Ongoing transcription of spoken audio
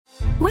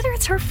Whether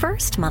it's her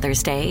first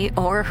Mother's Day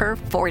or her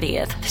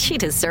 40th, she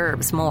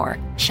deserves more.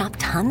 Shop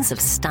tons of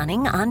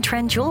stunning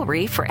on-trend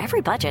jewelry for every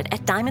budget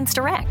at Diamonds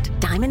Direct.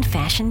 Diamond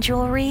fashion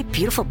jewelry,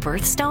 beautiful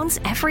birthstones,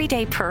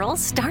 everyday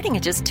pearls starting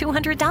at just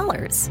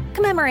 $200.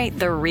 Commemorate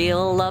the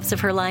real loves of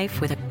her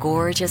life with a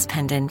gorgeous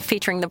pendant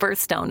featuring the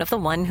birthstone of the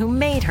one who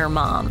made her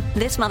mom.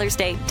 This Mother's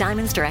Day,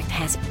 Diamonds Direct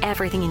has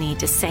everything you need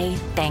to say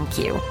thank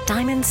you.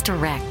 Diamonds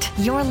Direct.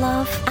 Your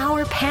love,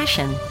 our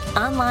passion.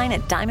 Online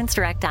at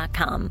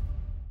diamondsdirect.com.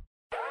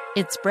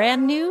 It's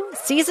brand new,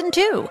 Season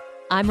 2.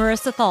 I'm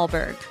Marissa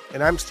Thalberg.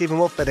 And I'm Stephen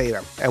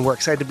Wolf-Pereira, and we're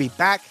excited to be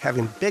back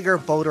having bigger,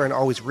 bolder, and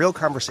always real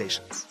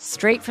conversations.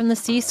 Straight from the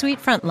C-suite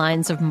front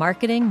lines of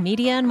marketing,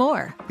 media, and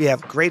more. We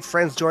have great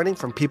friends joining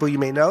from people you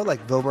may know,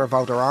 like Vilmer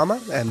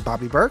Valderrama and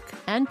Bobby Burke.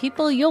 And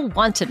people you'll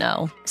want to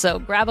know. So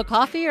grab a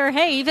coffee or,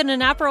 hey, even an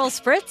Aperol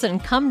Spritz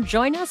and come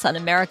join us on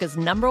America's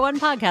 #1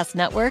 podcast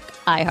network,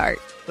 iHeart.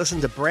 Listen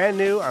to Brand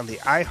New on the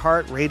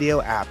iHeart Radio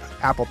app,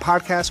 Apple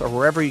Podcasts, or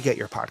wherever you get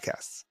your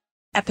podcasts.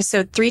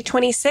 Episode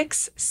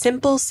 326,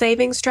 Simple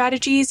Saving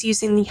Strategies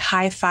Using the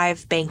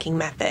High-5 Banking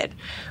Method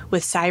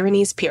with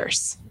Sahirenys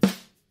Pierce.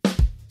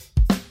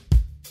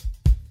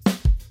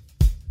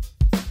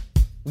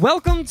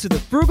 Welcome to the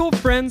Frugal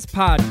Friends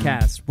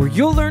Podcast, where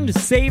you'll learn to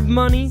save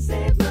money,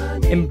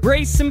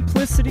 embrace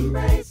simplicity,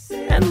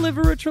 and live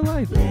a richer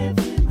life.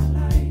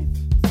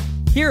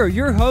 Here are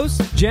your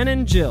hosts, Jen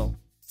and Jill.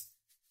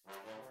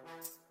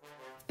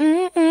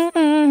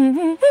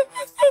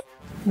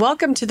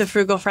 Welcome to the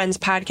Frugal Friends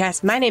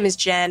Podcast. My name is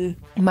Jen.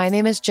 My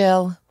name is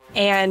Jill.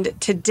 And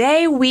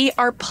today we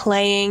are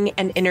playing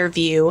an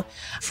interview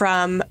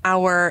from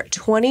our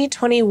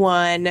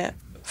 2021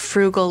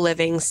 Frugal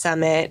Living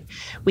Summit.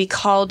 We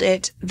called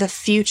it The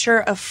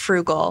Future of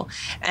Frugal.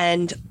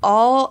 And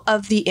all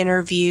of the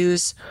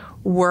interviews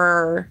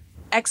were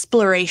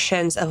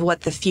explorations of what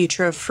the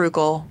future of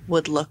frugal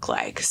would look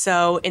like.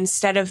 So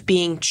instead of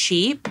being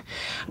cheap,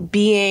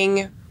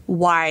 being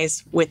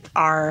wise with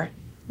our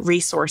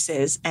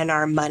resources and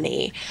our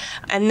money.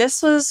 And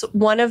this was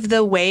one of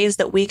the ways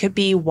that we could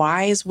be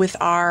wise with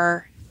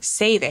our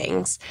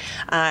savings.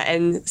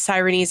 And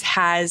Sahirenys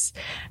has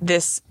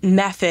this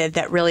method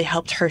that really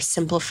helped her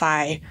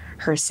simplify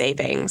her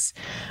savings.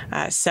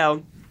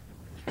 So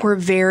we're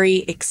very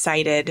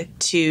excited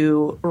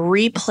to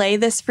replay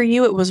this for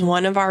you. It was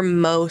one of our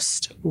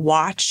most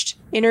watched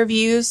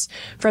interviews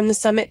from the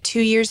summit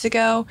 2 years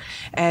ago.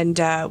 And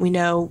we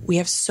know we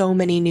have so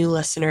many new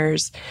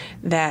listeners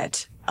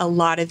that a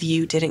lot of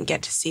you didn't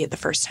get to see it the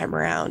first time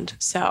around.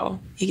 So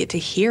you get to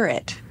hear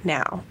it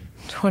now.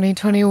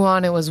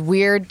 2021, it was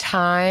weird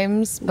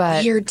times,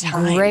 but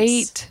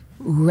great,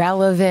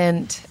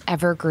 relevant,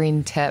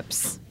 evergreen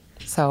tips.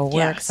 So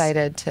we're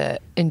excited to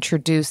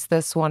introduce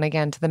this one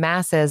again to the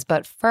masses.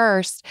 But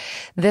first,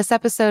 this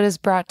episode is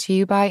brought to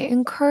you by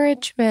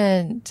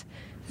Encouragement.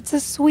 It's a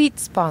sweet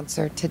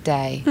sponsor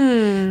today.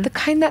 The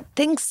kind that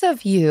thinks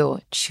of you,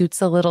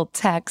 shoots a little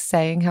text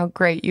saying how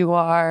great you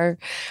are,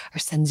 or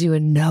sends you a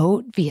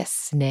note via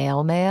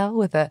snail mail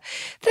with a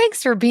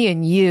thanks for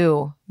being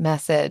you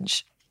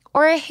message,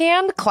 or a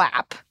hand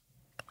clap,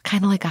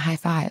 kind of like a high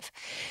five,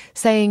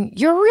 saying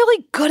you're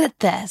really good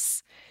at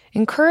this.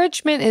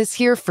 Encouragement is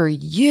here for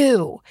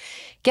you,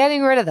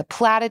 getting rid of the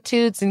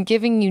platitudes and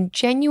giving you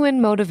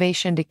genuine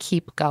motivation to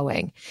keep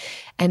going.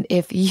 And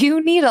if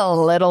you need a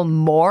little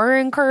more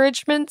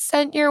encouragement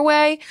sent your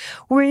way,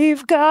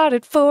 we've got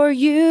it for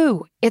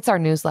you. It's our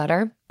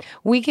newsletter.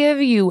 We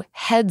give you a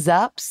heads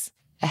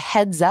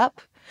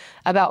up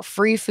about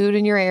free food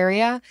in your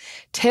area,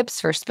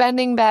 tips for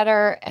spending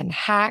better, and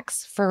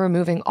hacks for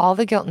removing all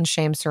the guilt and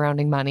shame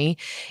surrounding money.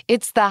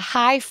 It's the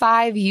high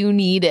five you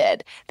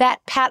needed,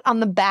 that pat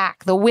on the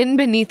back, the wind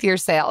beneath your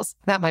sails.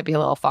 That might be a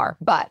little far,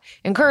 but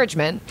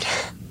encouragement,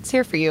 it's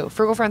here for you.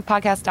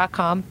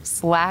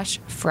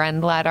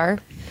 frugalfriendspodcast.com/friend letter.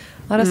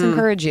 Let us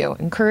encourage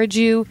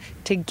you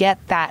to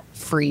get that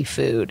free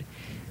food,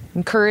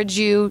 encourage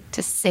you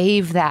to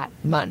save that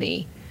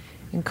money.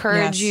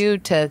 Encourage you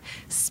to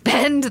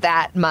spend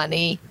that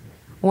money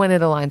when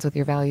it aligns with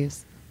your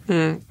values.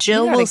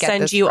 Jill will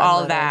send you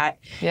all that.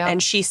 Yep.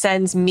 And she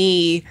sends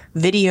me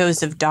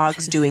videos of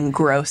dogs doing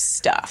gross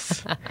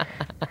stuff.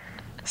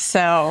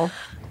 So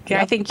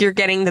I think you're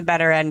getting the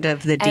better end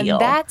of the deal.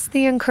 And that's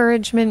the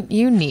encouragement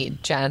you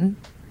need, Jen.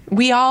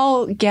 We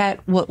all get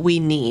what we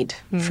need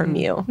from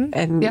you.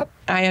 And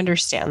I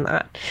understand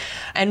that.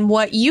 And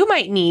what you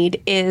might need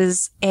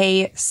is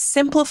a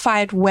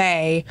simplified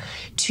way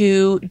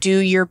to do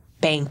your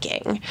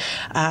banking.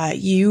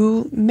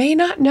 You may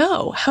not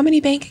know, how many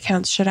bank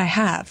accounts should I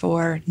have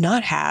or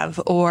not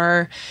have?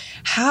 Or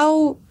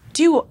how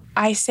do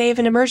I save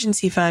an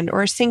emergency fund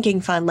or a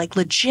sinking fund, like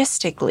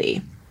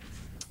logistically?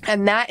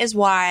 And that is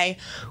why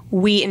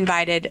we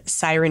invited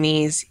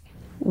Sahirenys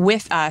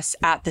with us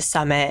at the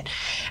summit.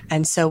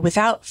 And so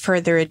without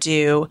further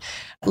ado,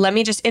 let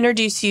me just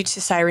introduce you to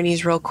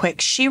Sahirenys real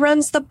quick. She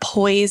runs the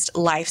Poised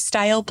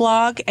Lifestyle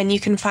blog, and you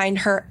can find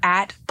her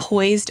at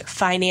Poised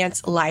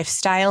Finance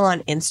Lifestyle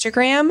on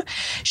Instagram.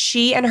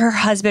 She and her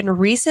husband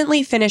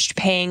recently finished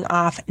paying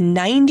off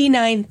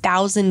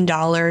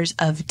 $99,000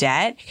 of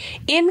debt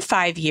in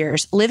 5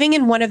 years, living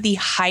in one of the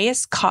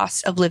highest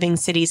cost of living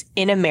cities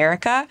in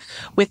America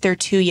with their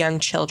 2 young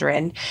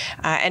children.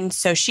 And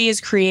so she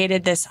has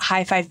created this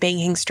High-5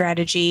 banking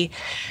strategy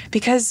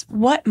because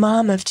what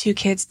mom of 2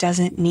 kids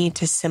doesn't need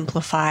to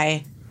simplify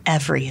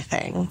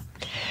everything?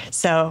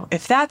 So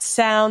if that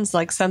sounds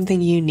like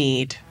something you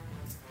need,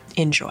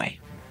 enjoy.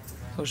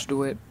 Let's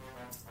do it.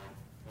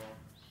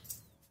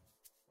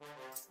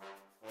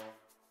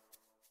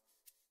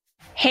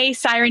 Hey,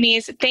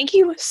 Sahirenys, thank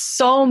you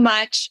so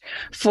much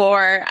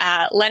for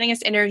letting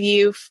us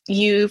interview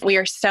you. We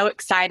are so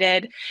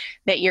excited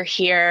that you're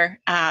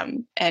here,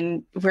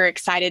 and we're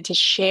excited to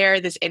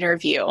share this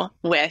interview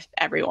with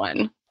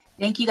everyone.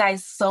 Thank you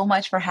guys so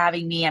much for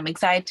having me. I'm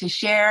excited to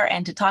share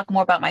and to talk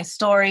more about my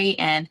story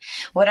and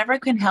whatever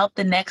can help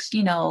the next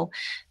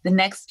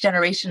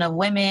generation of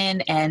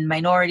women and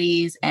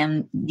minorities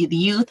and the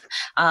youth,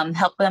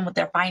 help them with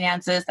their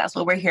finances. That's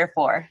what we're here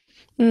for.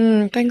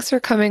 Thanks for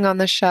coming on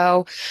the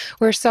show.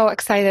 We're so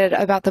excited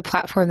about the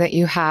platform that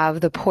you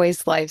have, the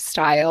Poised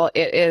Lifestyle.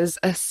 It is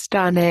a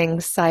stunning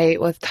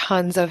site with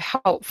tons of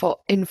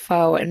helpful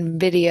info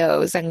and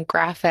videos and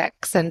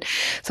graphics. And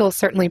so we'll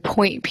certainly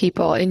point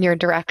people in your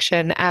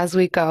direction as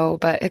we go,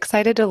 but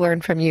excited to learn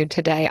from you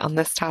today on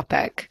this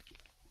topic.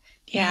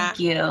 Yeah. Thank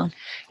you.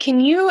 Can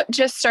you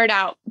just start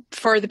out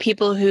for the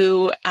people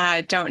who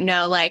don't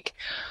know, like,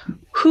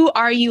 who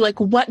are you? Like,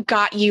 what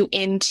got you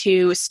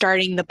into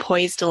starting the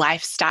Poised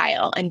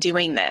Lifestyle and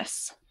doing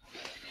this?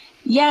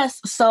 Yes.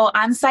 So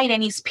I'm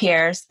Sahirenys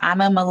Pierce. I'm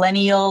a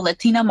millennial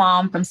Latina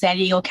mom from San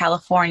Diego,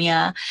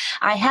 California.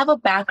 I have a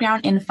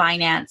background in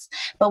finance,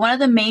 but one of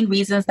the main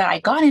reasons that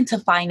I got into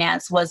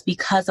finance was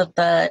because of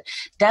the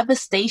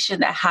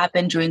devastation that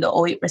happened during the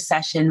 2008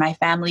 recession. My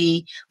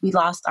family, we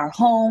lost our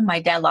home. My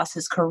dad lost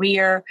his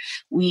career.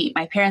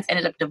 My parents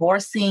ended up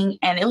divorcing,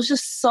 and it was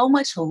just so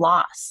much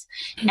loss.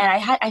 And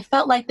I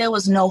felt like there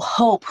was no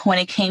hope when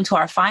it came to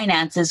our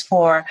finances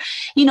for,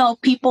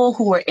 people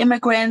who were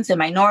immigrants and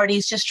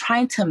minorities just trying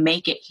to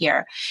make it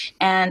here.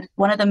 And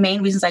one of the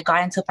main reasons I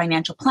got into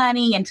financial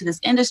planning, into this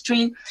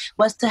industry,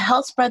 was to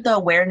help spread the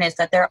awareness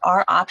that there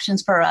are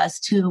options for us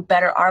to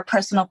better our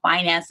personal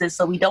finances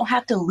so we don't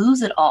have to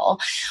lose it all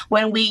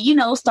when we,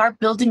 start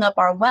building up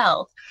our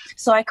wealth.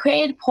 So I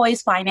created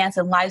Poised Finance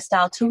and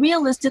Lifestyle to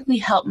realistically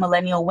help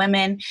millennial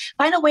women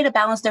find a way to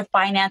balance their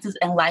finances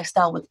and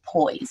lifestyle with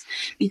poise.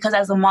 Because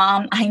as a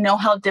mom, I know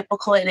how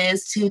difficult it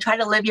is to try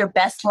to live your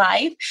best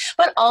life,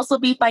 but also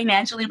be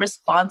financially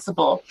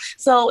responsible.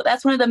 So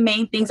that's one of the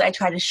main things I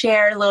try to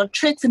share, little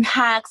tricks and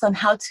hacks on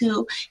how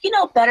to,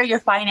 better your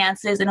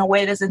finances in a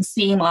way that doesn't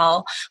seem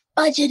all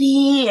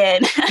budgety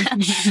and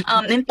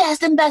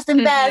invest.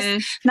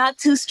 Not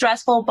too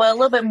stressful, but a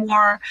little bit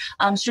more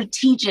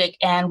strategic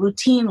and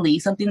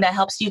routinely, something that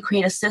helps you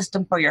create a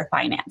system for your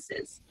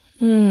finances.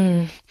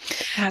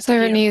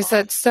 Sahirenys,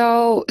 that's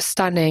so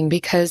stunning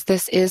because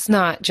this is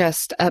not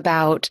just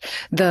about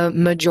the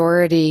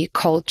majority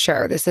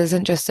culture. This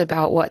isn't just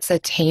about what's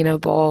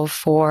attainable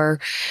for,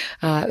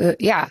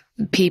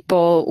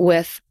 people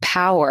with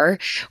power.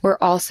 We're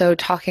also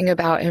talking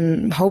about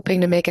and hoping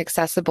to make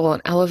accessible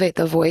and elevate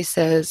the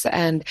voices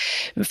and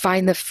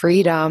find the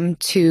freedom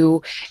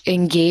to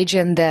engage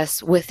in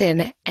this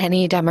within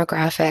any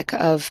demographic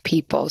of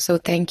people. So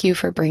thank you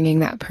for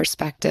bringing that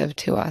perspective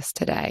to us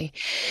today.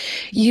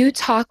 You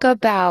talk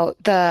about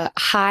the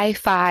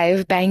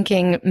High-5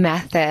 banking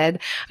method.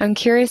 I'm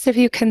curious if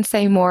you can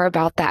say more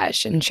about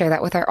that and share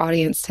that with our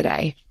audience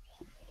today.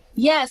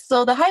 Yes.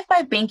 So the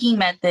High-5 banking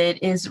method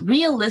is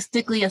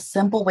realistically a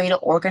simple way to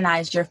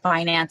organize your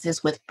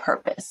finances with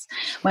purpose.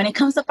 When it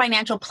comes to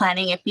financial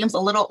planning, it feels a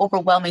little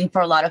overwhelming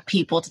for a lot of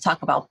people to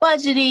talk about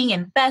budgeting,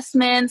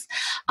 investments,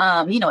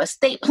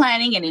 estate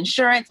planning and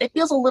insurance. It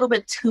feels a little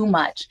bit too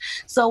much.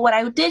 So what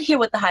I did here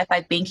with the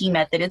High-5 banking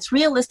method, it's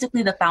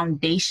realistically the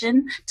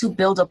foundation to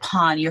build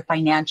upon your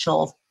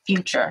financial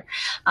future.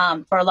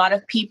 For a lot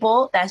of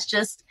people, that's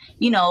just,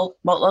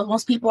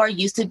 most people are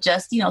used to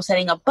just,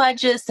 setting a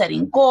budget,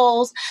 setting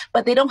goals,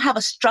 but they don't have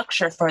a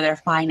structure for their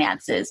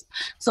finances.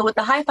 So with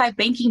the High-5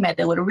 banking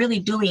method, what we're really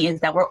doing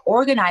is that we're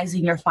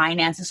organizing your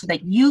finances so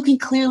that you can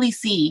clearly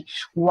see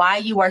why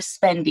you are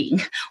spending,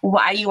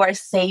 why you are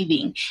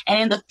saving, and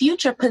in the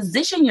future,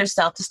 position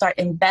yourself to start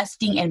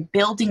investing and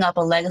building up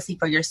a legacy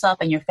for yourself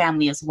and your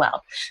family as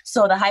well.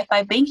 So the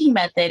High-5 banking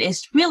method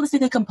is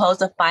realistically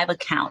composed of 5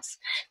 accounts,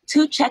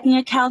 2 checking checking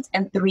accounts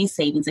and 3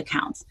 savings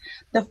accounts.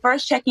 The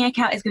first checking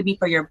account is going to be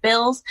for your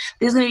bills.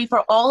 This is going to be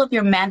for all of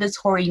your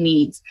mandatory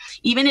needs.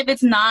 Even if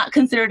it's not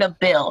considered a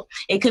bill,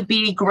 it could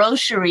be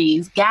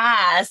groceries,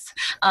 gas,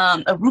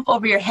 a roof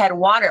over your head,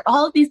 water.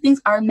 All of these things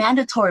are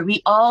mandatory.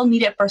 We all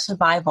need it for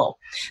survival.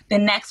 The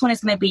next one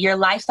is going to be your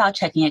lifestyle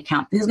checking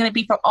account. This is going to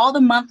be for all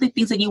the monthly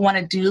things that you want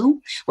to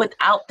do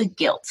without the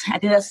guilt. I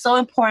think that's so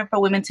important for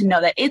women to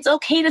know that it's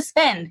okay to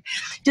spend.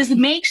 Just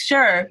make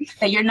sure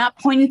that you're not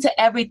pointing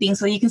to everything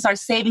so you can start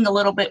saving a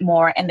little bit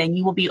more, and then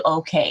you will be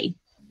okay.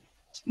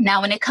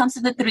 Now, when it comes to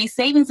the 3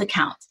 savings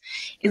accounts,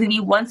 it's going to be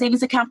 1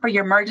 savings account for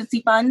your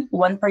emergency fund,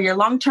 1 for your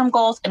long-term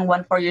goals, and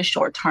 1 for your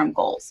short-term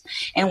goals.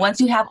 And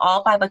once you have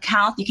all 5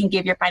 accounts, you can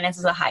give your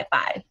finances a high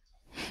five.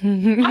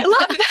 I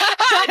love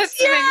that.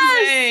 That's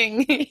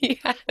amazing.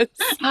 Yes.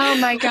 Oh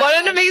my God.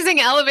 What an amazing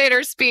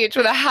elevator speech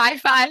with a high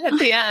five at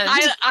the end.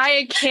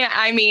 I can't,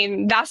 I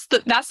mean, that's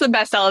the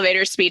best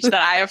elevator speech that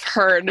I have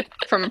heard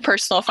from a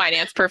personal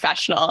finance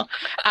professional.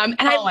 And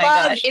I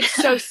love it's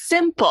so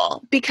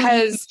simple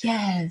because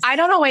I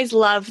don't always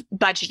love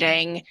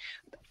budgeting.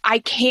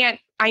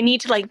 I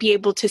need to be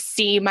able to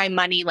see my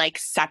money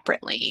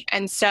separately.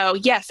 And so,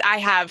 yes, I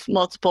have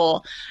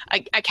multiple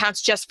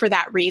accounts just for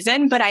that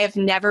reason, but I have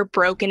never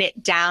broken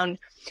it down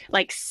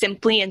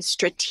simply and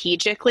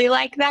strategically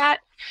like that.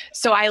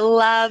 So I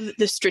love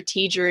the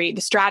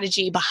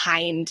strategy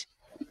behind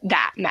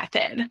that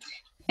method.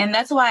 And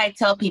that's why I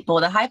tell people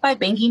the High-5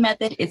 banking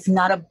method, it's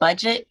not a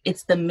budget,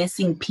 it's the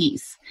missing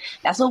piece.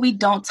 That's what we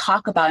don't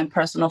talk about in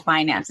personal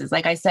finances.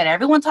 Like I said,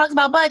 everyone talks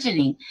about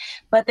budgeting,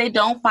 but they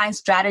don't find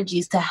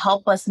strategies to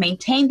help us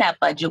maintain that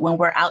budget when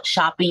we're out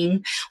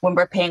shopping, when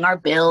we're paying our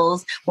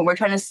bills, when we're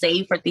trying to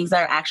save for things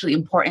that are actually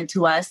important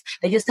to us.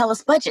 They just tell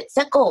us budget,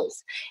 set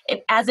goals,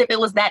 as if it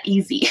was that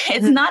easy.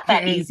 It's not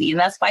that easy. And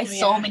that's why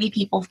so many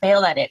people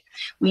fail at it.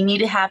 We need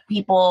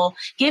to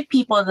give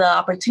people the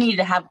opportunity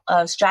to have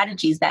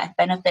strategies that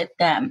benefit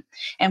them.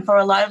 And for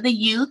a lot of the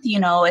youth,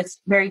 it's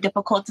very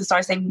difficult to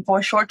start saving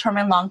for short-term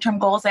and long-term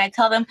goals. And I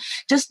tell them,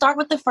 just start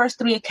with the first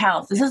 3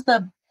 accounts. This is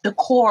the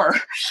core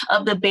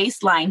of the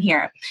baseline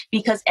here,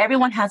 because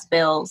everyone has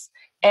bills.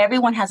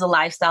 Everyone has a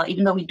lifestyle,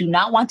 even though we do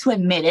not want to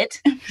admit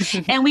it.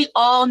 And we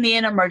all need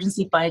an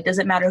emergency fund. It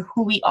doesn't matter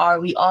who we are.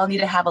 We all need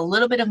to have a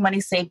little bit of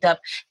money saved up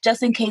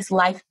just in case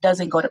life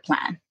doesn't go to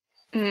plan.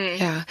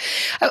 Yeah.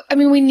 I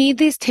mean, we need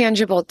these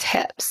tangible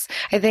tips.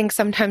 I think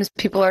sometimes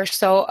people are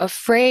so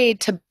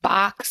afraid to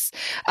box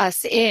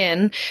us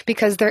in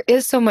because there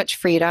is so much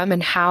freedom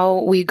in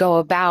how we go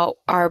about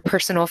our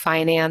personal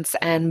finance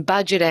and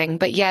budgeting,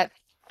 but yet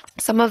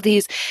some of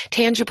these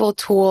tangible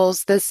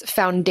tools, this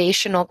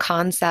foundational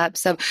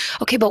concepts of,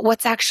 okay, but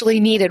what's actually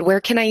needed? Where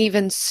can I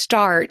even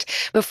start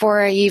before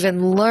I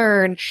even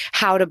learn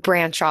how to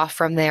branch off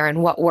from there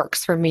and what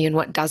works for me and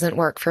what doesn't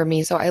work for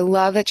me? So I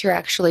love that you're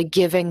actually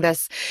giving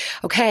this,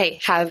 okay,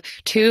 have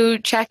 2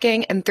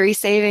 checking and 3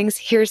 savings.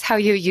 Here's how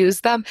you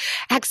use them.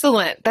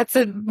 Excellent. That's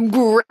a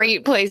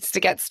great place to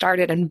get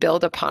started and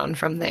build upon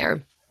from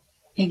there.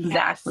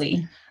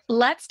 Exactly.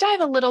 Let's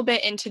dive a little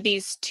bit into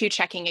these 2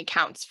 checking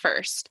accounts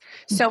first.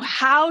 So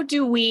how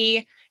do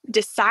we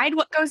decide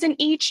what goes in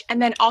each?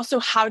 And then also,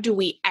 how do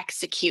we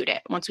execute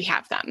it once we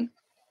have them?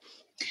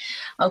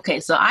 Okay,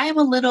 so I am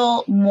a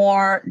little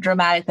more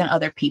dramatic than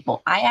other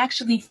people. I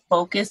actually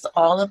focus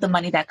all of the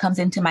money that comes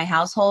into my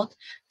household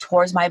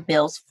towards my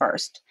bills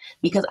first,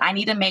 because I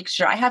need to make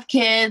sure I have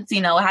kids,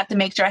 I have to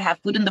make sure I have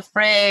food in the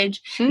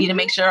fridge, need to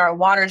make sure our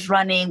water's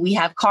running, we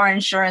have car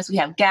insurance, we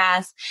have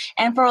gas.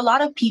 And for a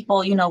lot of people,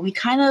 we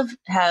kind of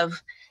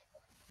have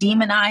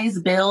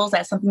demonize bills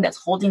as something that's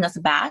holding us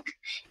back,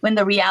 when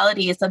the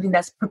reality is something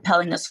that's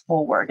propelling us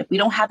forward. If we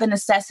don't have the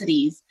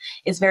necessities,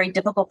 it's very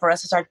difficult for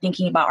us to start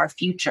thinking about our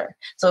future.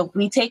 So if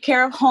we take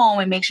care of home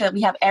and make sure that we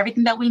have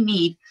everything that we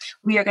need,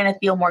 we are going to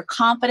feel more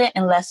confident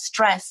and less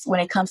stressed when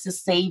it comes to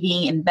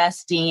saving,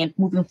 investing, and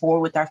moving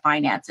forward with our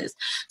finances.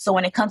 So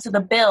when it comes to the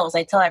bills,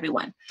 I tell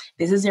everyone,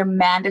 this is your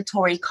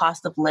mandatory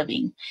cost of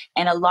living.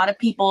 And a lot of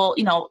people,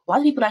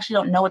 actually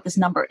don't know what this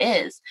number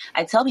is.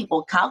 I tell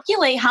people,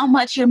 calculate how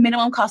much your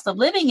minimum cost of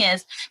living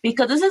is,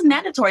 because this is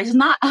mandatory. It's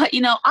not,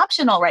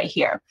 optional right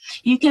here.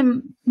 You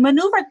can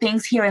maneuver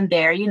things here and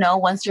there.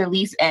 Once your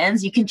lease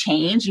ends, you can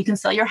change. You can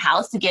sell your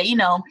house to get,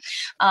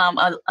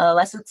 a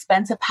less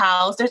expensive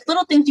house. There's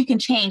little things you can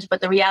change,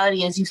 but the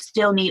reality is you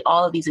still need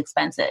all of these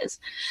expenses.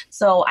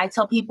 So I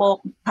tell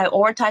people,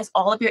 prioritize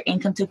all of your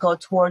income to go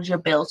towards your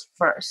bills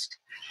first.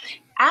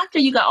 After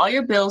you got all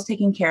your bills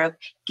taken care of,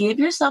 give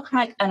yourself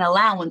an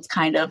allowance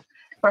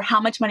for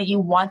how much money you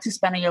want to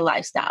spend on your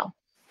lifestyle.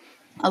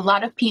 A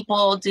lot of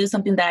people do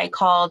something that I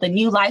call the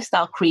new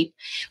lifestyle creep,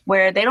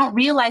 where they don't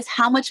realize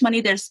how much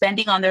money they're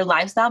spending on their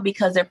lifestyle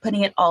because they're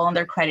putting it all on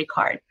their credit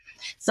card.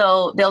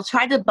 So they'll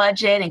try to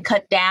budget and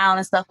cut down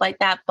and stuff like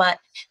that. But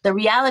the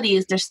reality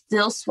is they're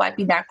still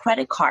swiping that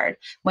credit card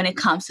when it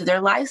comes to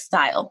their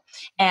lifestyle.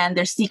 And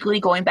they're secretly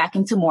going back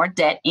into more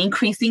debt,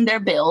 increasing their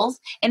bills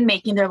and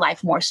making their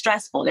life more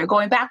stressful. They're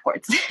going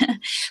backwards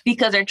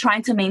because they're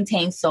trying to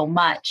maintain so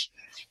much.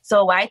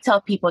 So what I tell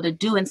people to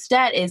do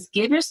instead is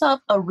give yourself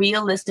a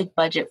realistic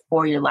budget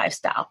for your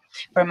lifestyle.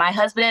 For my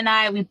husband and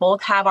I, we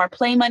both have our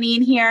play money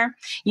in here.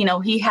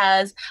 He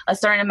has a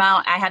certain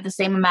amount, I have the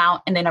same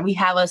amount, and then we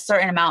have a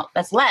certain amount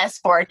that's less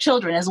for our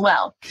children as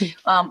well.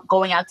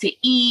 Going out to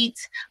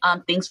eat,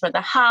 things for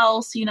the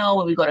house,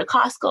 when we go to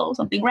Costco,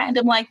 something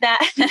random like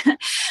that.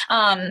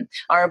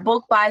 Our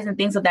book buys and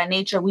things of that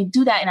nature. We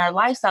do that in our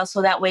lifestyle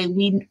so that way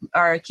we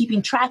are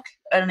keeping track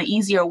in an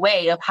easier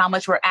way of how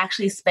much we're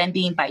actually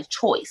spending by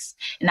choice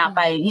and not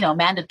by,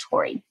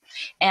 mandatory.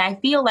 And I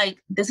feel like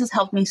this has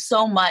helped me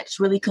so much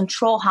really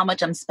control how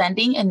much I'm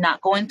spending and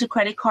not going to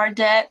credit card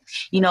debt,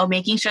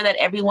 making sure that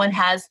everyone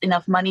has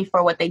enough money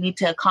for what they need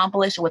to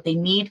accomplish or what they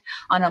need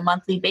on a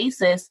monthly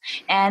basis.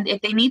 And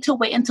if they need to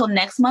wait until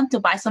next month to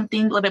buy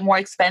something a little bit more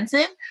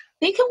expensive,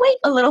 they can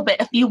wait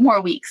a few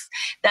more weeks.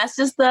 That's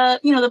just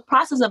the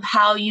process of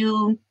how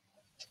you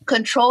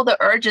control the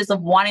urges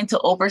of wanting to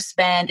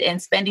overspend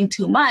and spending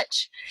too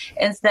much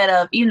instead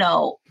of,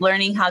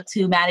 learning how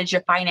to manage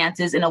your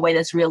finances in a way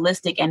that's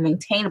realistic and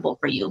maintainable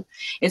for you.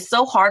 It's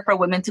so hard for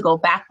women to go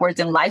backwards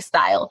in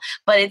lifestyle,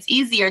 but it's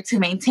easier to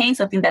maintain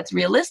something that's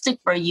realistic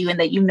for you and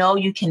that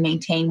you can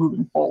maintain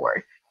moving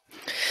forward.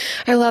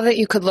 I love that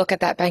you could look at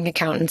that bank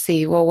account and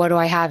see, well, what do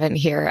I have in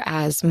here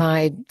as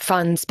my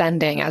fun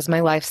spending, as my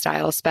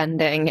lifestyle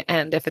spending?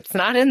 And if it's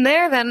not in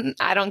there, then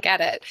I don't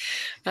get it.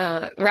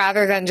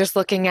 Rather than just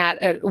looking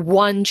at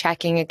one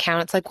checking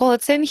account, it's like, well,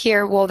 it's in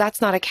here. Well,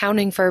 that's not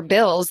accounting for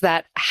bills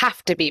that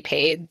have to be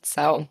paid.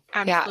 So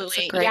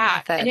absolutely.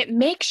 Yeah. And it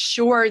makes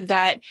sure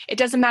that it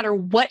doesn't matter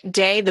what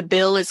day the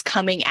bill is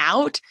coming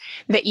out,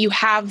 that you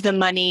have the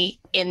money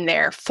in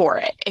there for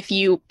it. If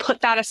you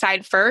put that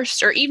aside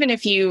first, or even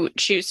if you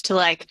choose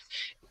to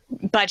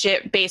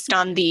budget based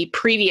on the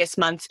previous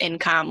month's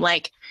income,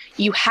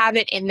 you have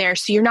it in there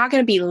so you're not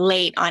going to be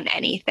late on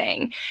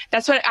anything.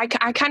 That's what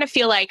I kind of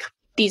feel like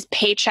these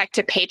paycheck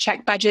to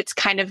paycheck budgets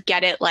kind of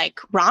get it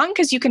wrong,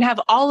 because you can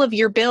have all of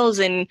your bills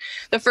in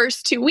the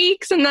first 2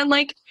 weeks and then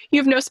you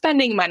have no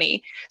spending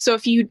money. So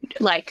if you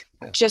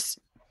just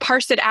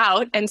parse it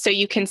out, and so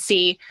you can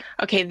see,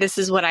 okay, this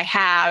is what I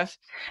have,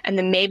 and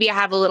then maybe I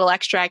have a little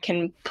extra I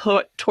can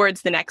put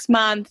towards the next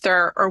month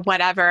or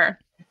whatever,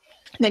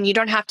 then you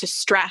don't have to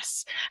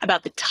stress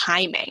about the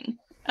timing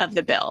of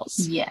the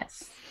bills.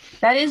 Yes.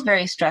 That is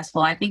very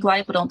stressful. I think a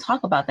lot of people don't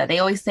talk about that. They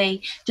always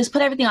say, just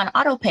put everything on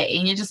auto pay.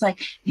 And you're just like,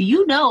 do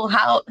you know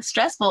how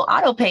stressful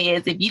auto pay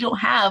is if you don't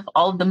have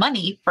all of the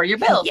money for your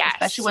bills, yes.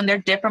 Especially when they're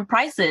different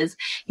prices?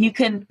 You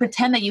can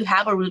pretend that you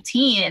have a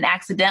routine and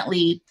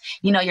accidentally,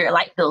 your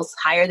light bill's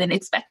higher than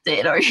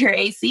expected, or your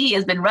AC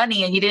has been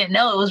running and you didn't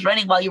know it was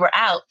running while you were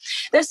out.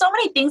 There's so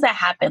many things that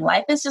happen.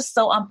 Life is just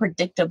so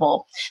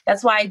unpredictable.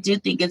 That's why I do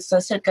think it's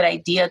such a good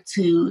idea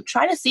to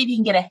try to see if you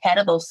can get ahead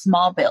of those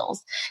small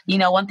bills.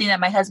 One thing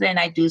that my husband and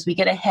I do is we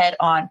get ahead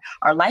on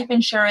our life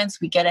insurance,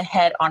 we get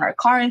ahead on our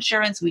car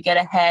insurance, we get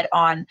ahead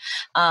on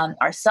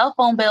our cell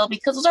phone bill,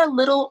 because those are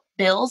little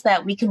bills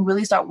that we can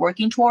really start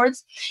working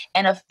towards,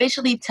 and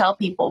officially tell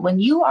people, when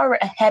you are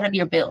ahead of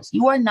your bills,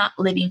 you are not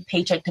living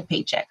paycheck to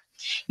paycheck.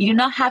 You do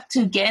not have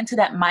to get into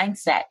that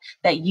mindset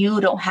that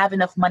you don't have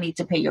enough money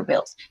to pay your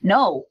bills.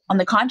 No, on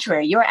the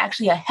contrary, you're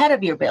actually ahead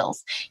of your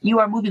bills. You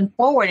are moving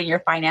forward in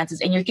your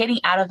finances and you're getting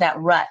out of that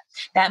rut.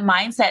 That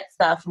mindset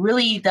stuff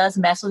really does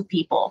mess with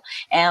people.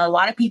 And a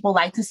lot of people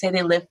like to say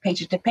they live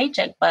paycheck to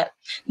paycheck, but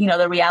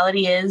the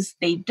reality is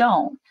they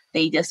don't.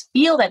 They just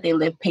feel that they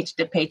live paycheck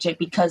to paycheck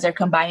because they're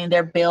combining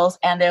their bills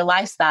and their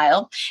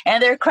lifestyle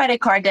and their credit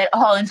card debt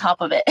all on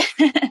top of it.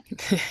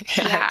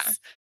 Yeah.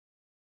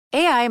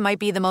 AI might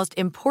be the most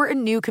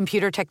important new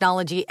computer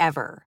technology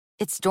ever.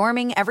 It's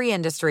storming every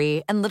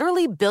industry, and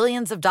literally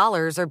billions of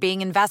dollars are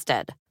being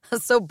invested.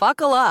 So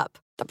buckle up.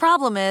 The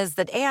problem is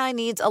that AI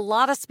needs a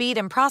lot of speed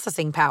and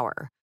processing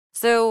power.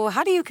 So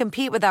how do you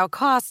compete without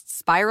costs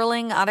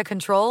spiraling out of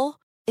control?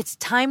 It's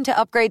time to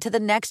upgrade to the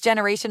next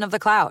generation of the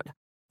cloud.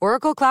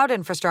 Oracle Cloud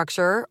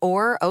Infrastructure,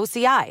 or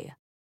OCI.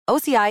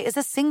 OCI is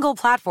a single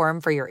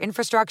platform for your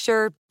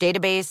infrastructure,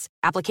 database,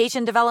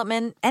 application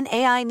development, and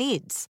AI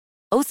needs.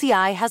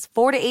 OCI has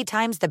 4 to 8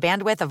 times the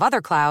bandwidth of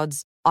other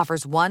clouds,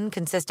 offers one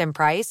consistent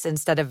price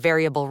instead of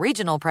variable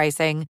regional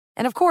pricing,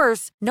 and of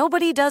course,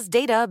 nobody does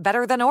data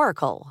better than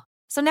Oracle.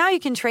 So now you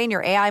can train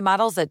your AI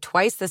models at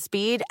twice the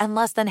speed and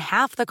less than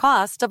half the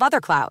cost of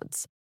other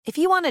clouds. If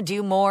you want to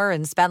do more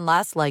and spend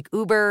less like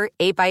Uber,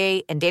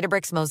 8x8, and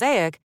Databricks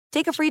Mosaic,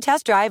 take a free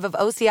test drive of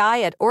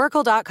OCI at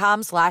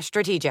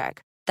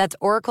oracle.com/strategic. That's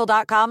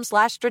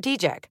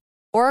oracle.com/strategic.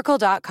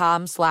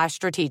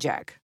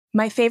 Oracle.com/strategic.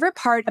 My favorite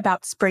part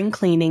about spring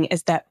cleaning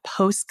is that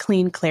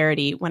post-clean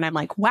clarity, when I'm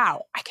like,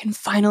 wow, I can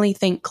finally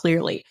think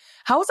clearly.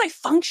 How was I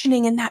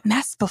functioning in that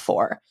mess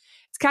before?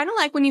 It's kind of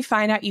like when you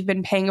find out you've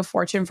been paying a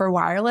fortune for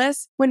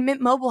wireless, when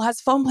Mint Mobile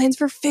has phone plans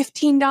for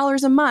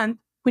 $15 a month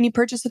when you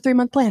purchase a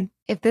 3-month plan.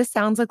 If this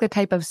sounds like the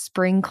type of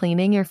spring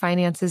cleaning your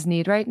finances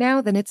need right now,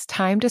 then it's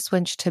time to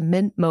switch to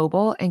Mint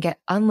Mobile and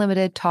get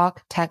unlimited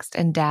talk, text,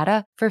 and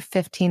data for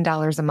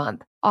 $15 a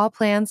month. All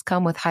plans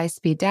come with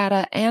high-speed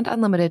data and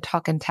unlimited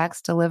talk and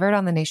text delivered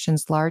on the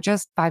nation's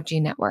largest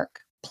 5G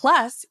network.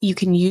 Plus, you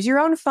can use your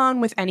own phone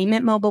with any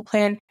Mint Mobile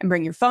plan and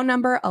bring your phone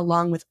number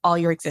along with all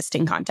your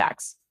existing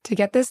contacts. To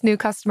get this new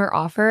customer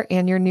offer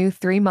and your new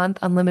 3-month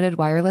unlimited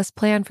wireless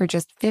plan for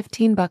just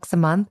 $15 a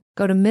month,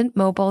 go to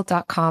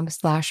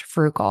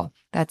mintmobile.com/frugal.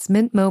 That's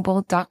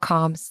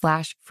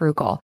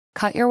mintmobile.com/frugal.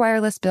 Cut your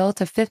wireless bill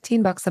to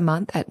 $15 a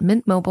month at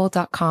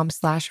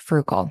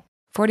mintmobile.com/frugal.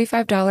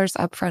 $45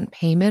 upfront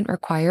payment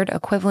required,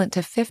 equivalent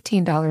to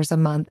 $15 a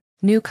month.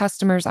 New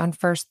customers on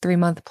first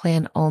 3-month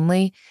plan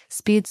only.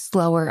 Speed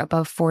slower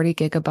above 40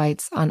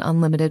 gigabytes on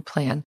unlimited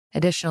plan.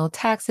 Additional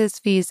taxes,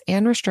 fees,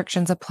 and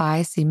restrictions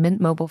apply. See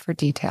Mint Mobile for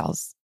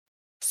details.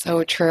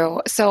 So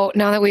true. So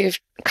now that we've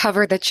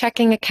covered the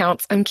checking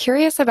accounts, I'm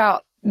curious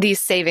about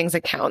these savings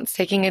accounts,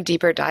 taking a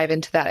deeper dive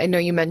into that. I know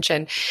you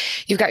mentioned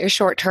you've got your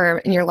short-term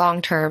and your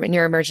long-term and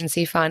your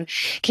emergency fund.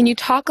 Can you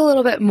talk a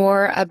little bit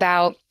more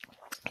about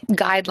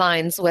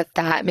guidelines with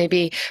that,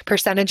 maybe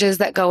percentages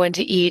that go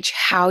into each,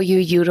 how you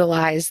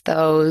utilize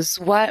those?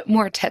 What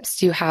more tips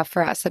do you have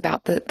for us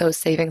about those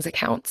savings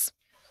accounts?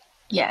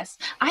 Yes.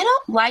 I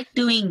don't like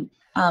doing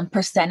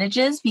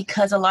percentages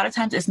because a lot of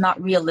times it's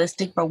not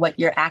realistic for what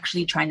you're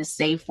actually trying to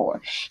save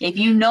for. If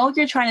you know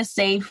you're trying to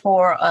save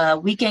for a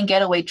weekend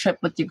getaway trip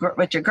with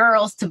your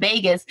girls to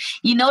Vegas,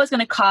 you know it's going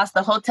to cost,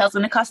 the hotel's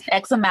going to cost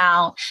X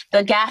amount,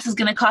 the gas is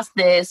going to cost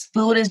this,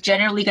 food is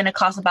generally going to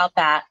cost about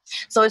that.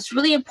 So it's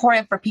really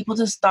important for people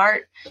to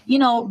start,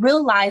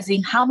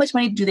 realizing how much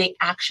money do they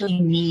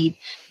actually need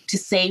to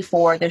save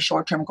for their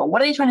short-term goal.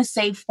 What are they trying to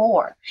save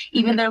for?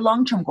 Even their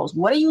long-term goals.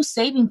 What are you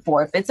saving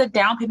for? If it's a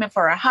down payment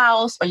for a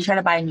house or you're trying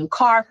to buy a new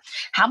car,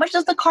 how much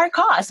does the car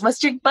cost?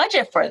 What's your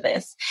budget for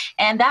this?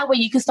 And that way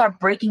you can start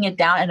breaking it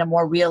down in a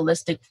more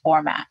realistic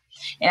format.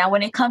 And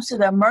when it comes to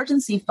the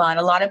emergency fund,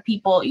 a lot of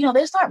people,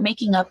 they start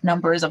making up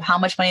numbers of how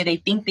much money they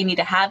think they need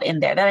to have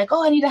in there. They're like,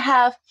 I need to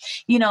have,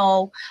 3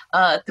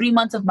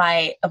 months of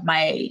my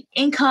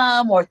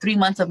income or 3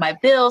 months of my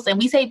bills. And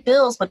we say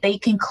bills, but they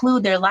can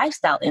include their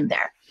lifestyle in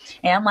there.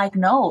 And I'm like,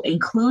 no,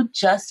 include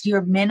just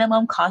your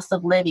minimum cost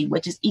of living,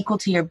 which is equal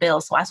to your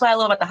bills. So that's what I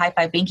love about the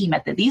High-5 banking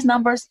method. These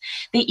numbers,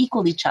 they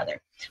equal each other.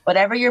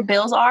 Whatever your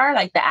bills are,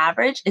 like the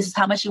average, this is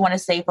how much you want to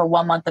save for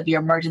 1 month of your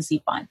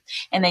emergency fund.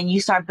 And then you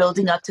start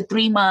building up to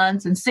 3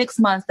 months and 6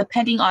 months,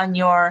 depending on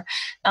your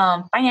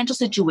financial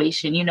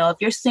situation. If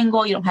you're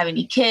single, you don't have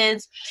any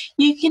kids,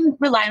 you can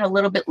rely on a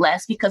little bit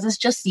less because it's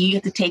just you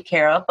have to take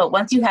care of. But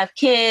once you have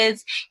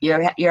kids,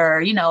 you're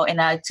in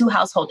a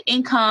 2-household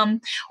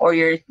income, or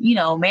you're,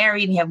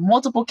 married and you have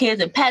multiple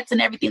kids and pets and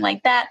everything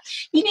like that,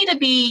 you need to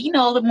be,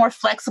 a little more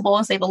flexible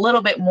and save a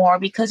little bit more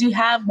because you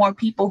have more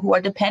people who are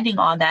depending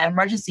on that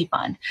emergency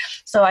fund.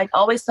 So I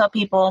always tell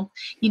people,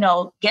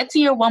 get to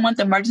your 1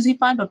 month emergency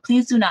fund, but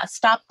please do not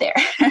stop there.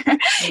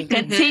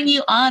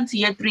 Continue on to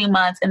your 3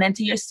 months and then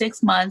to your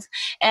 6 months.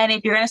 And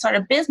if you're going to start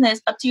a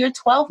business, up to your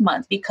 12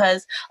 months,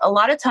 because a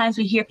lot of times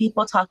we hear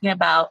people talking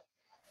about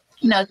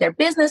they're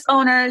business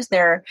owners,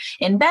 they're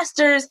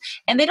investors,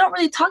 and they don't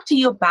really talk to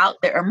you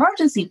about their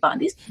emergency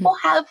fund. These people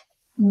have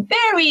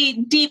very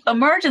deep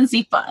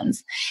emergency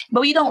funds,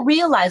 but we don't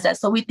realize that.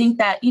 So we think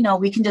that,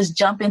 we can just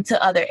jump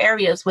into other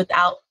areas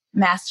without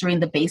mastering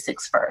the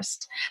basics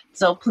first.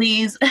 So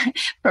please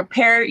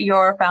prepare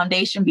your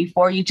foundation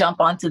before you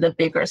jump onto the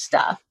bigger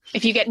stuff.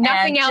 If you get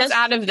nothing else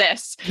out of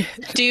this,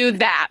 do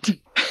that.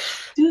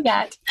 Do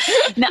that.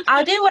 Now,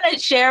 I do want to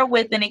share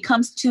when it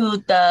comes to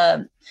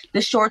the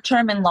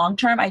short-term and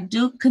long-term, I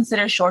do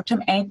consider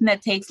short-term anything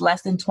that takes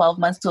less than 12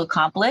 months to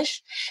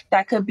accomplish.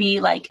 That could be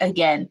like,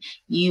 again,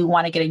 you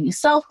want to get a new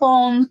cell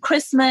phone,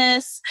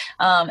 Christmas,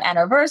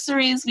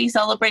 anniversaries. We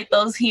celebrate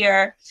those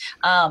here.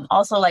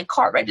 Also like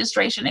car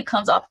registration. It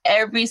comes off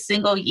every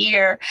single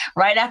year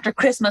right after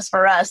Christmas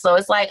for us. So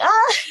it's like,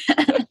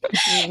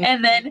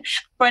 And then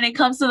when it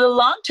comes to the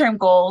long-term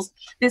goals,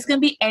 this can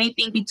be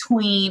anything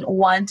between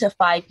 1 to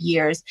 5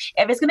 years.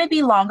 If it's going to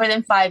be longer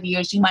than 5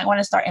 years, you might want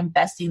to start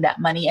investing that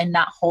money and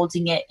not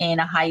holding it in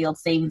a high yield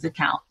savings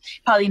account.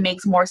 Probably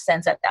makes more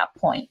sense at that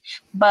point.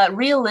 But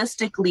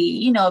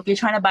realistically, if you're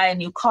trying to buy a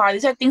new car,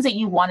 these are things that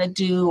you want to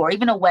do, or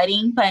even a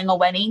wedding, planning a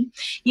wedding,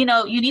 you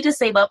need to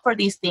save up for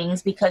these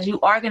things because you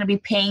are going to be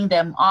paying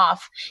them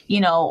off,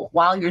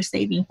 while you're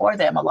saving for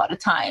them a lot of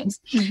times.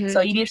 Mm-hmm. So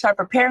you need to start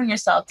preparing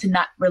yourself to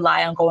not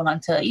rely on going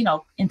onto,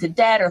 into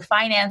debt or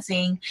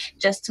financing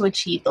just to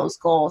achieve those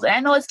goals. And I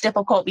know it's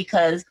difficult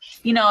because,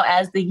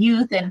 as the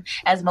youth and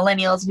as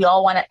millennials, we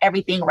all want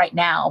everything right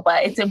now,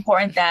 but it's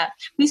important that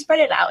we spread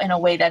it out in a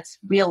way that's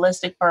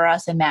realistic for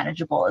us and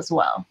manageable as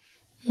well.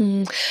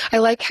 I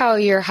like how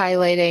you're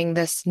highlighting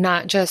this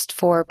not just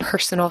for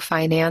personal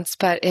finance,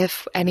 but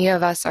if any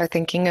of us are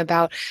thinking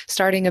about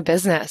starting a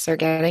business or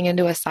getting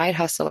into a side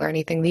hustle or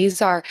anything,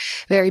 these are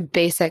very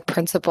basic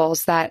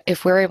principles that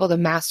if we're able to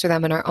master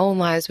them in our own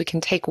lives, we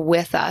can take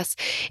with us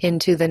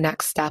into the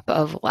next step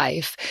of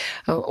life.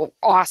 Oh,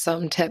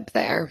 awesome tip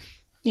there.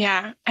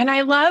 Yeah. And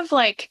I love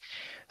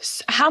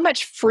how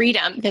much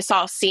freedom this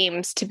all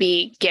seems to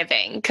be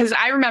giving. Because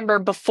I remember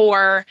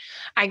before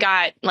I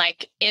got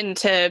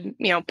into,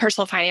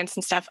 personal finance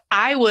and stuff,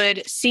 I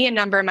would see a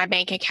number in my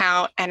bank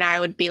account and I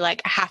would be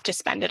like, I have to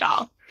spend it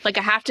all. I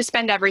have to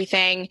spend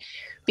everything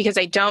because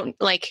I don't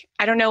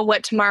know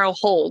what tomorrow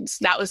holds.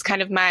 That was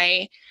kind of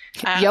my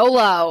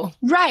YOLO.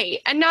 Right.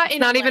 And not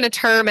even a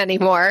term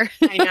anymore.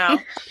 I know.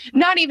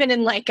 Not even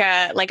in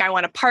I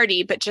want to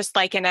party, but just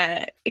in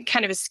a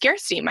kind of a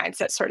scarcity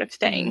mindset sort of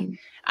thing.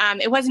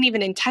 It wasn't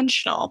even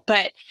intentional,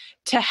 but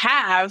to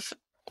have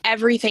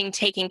everything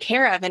taken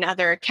care of in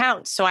other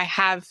accounts. So I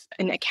have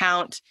an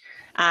account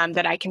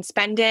that I can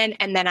spend in,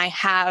 and then I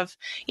have,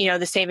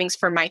 the savings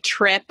for my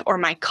trip or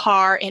my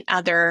car in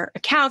other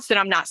accounts that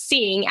I'm not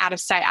seeing, out of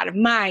sight, out of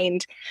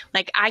mind.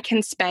 I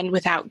can spend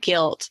without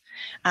guilt.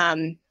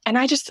 And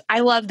I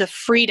love the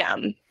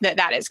freedom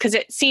that is, because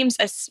it seems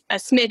a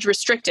smidge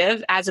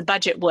restrictive as a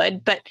budget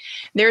would, but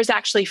there's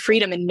actually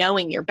freedom in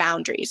knowing your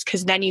boundaries,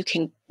 because then you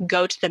can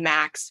go to the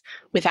max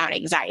without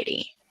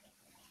anxiety.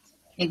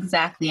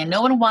 Exactly. And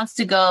no one wants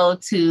to go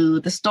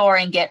to the store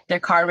and get their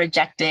card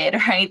rejected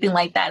or anything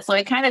like that. So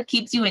it kind of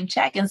keeps you in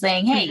check and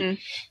saying, hey,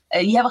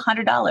 you have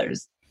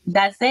 $100.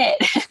 That's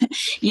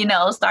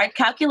it. Start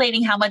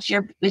calculating how much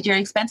your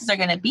expenses are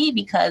going to be,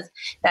 because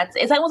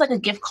it's almost like a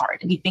gift card.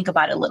 If you think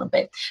about it a little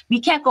bit, we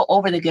can't go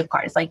over the gift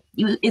card. It's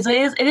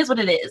it is what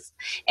it is.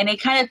 And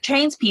it kind of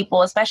trains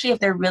people, especially if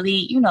they're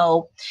really,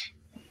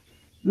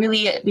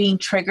 really being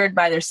triggered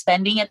by their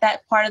spending at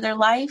that part of their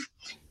life,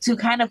 to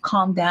kind of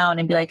calm down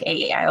and be like,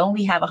 hey, I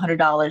only have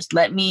 $100.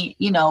 Let me,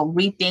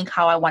 rethink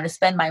how I want to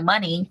spend my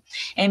money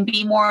and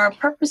be more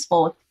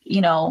purposeful,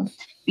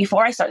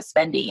 before I start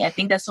spending. I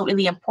think that's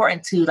really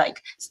important to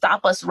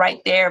stop us right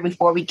there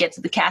before we get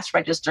to the cash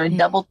register and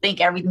double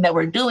think everything that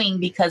we're doing,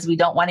 because we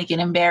don't want to get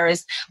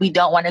embarrassed. We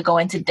don't want to go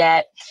into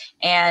debt.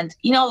 And,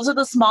 those are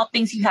the small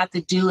things you have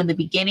to do in the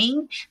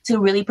beginning to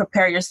really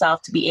prepare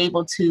yourself to be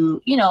able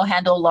to,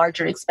 handle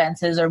larger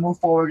expenses or move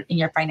forward in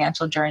your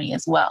financial journey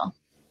as well.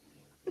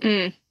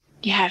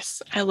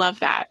 Yes, I love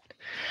that.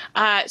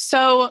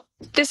 So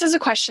this is a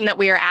question that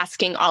we are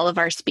asking all of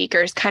our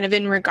speakers, kind of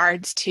in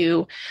regards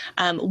to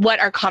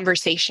what our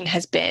conversation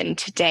has been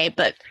today.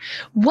 But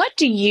what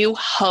do you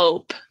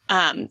hope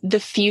the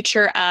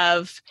future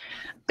of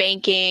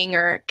banking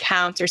or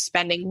accounts or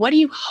spending, what do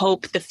you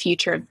hope the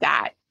future of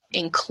that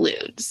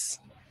includes?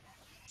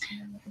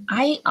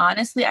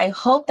 I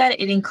hope that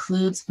it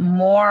includes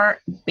more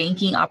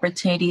banking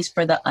opportunities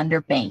for the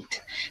underbanked.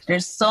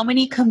 There's so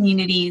many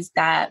communities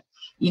that,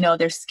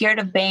 they're scared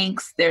of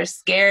banks. They're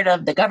scared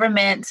of the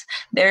government.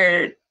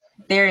 They're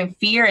in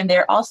fear, and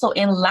they're also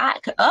in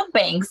lack of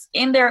banks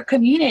in their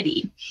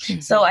community.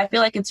 So I feel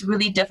like it's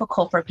really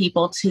difficult for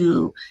people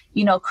to,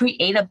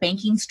 create a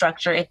banking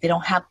structure if they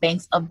don't have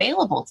banks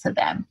available to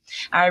them.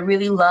 I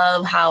really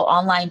love how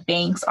online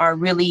banks are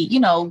really,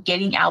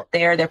 getting out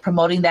there. They're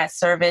promoting that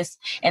service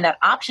and that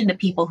option to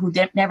people who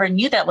never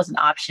knew that was an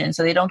option.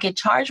 So they don't get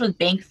charged with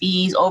bank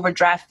fees,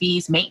 overdraft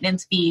fees,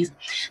 maintenance fees.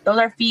 Those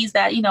are fees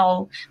that,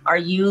 our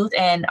youth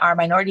and our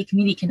minority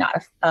community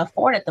cannot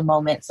afford at the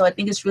moment. So I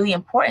think it's really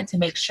important to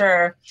make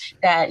sure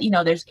that,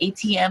 there's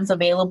ATMs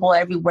available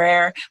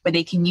everywhere where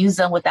they can use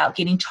them without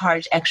getting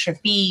charged extra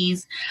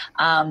fees.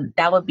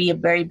 That would be a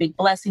very big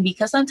blessing,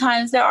 because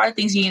sometimes there are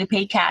things you need to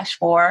pay cash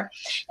for,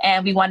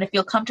 and we want to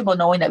feel comfortable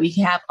knowing that we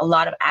can have a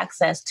lot of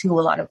access to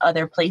a lot of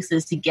other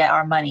places to get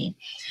our money.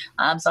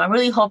 So I'm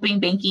really hoping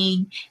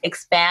banking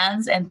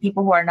expands and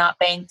people who are not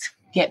banked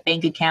get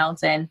bank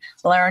accounts and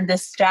learn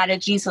this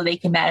strategy so they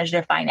can manage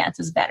their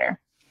finances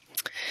better.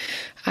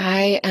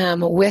 I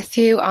am with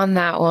you on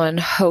that one,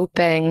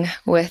 hoping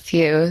with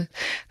you,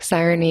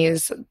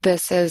 Sahirenys.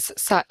 This is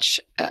such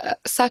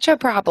a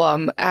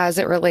problem as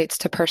it relates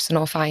to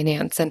personal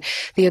finance and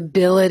the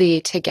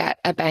ability to get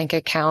a bank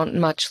account,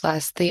 much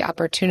less the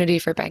opportunity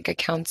for bank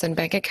accounts and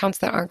bank accounts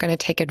that aren't going to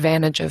take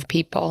advantage of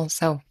people.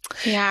 So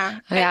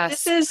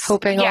this is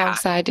hoping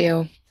alongside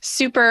you.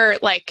 Super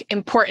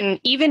important,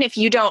 even if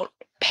you don't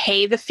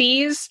pay the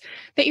fees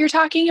that you're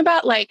talking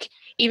about,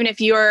 even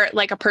if you're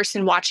a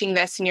person watching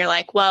this and you're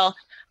like, well,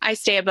 I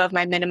stay above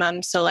my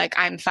minimum, so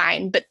I'm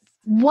fine. But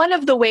one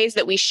of the ways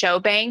that we show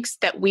banks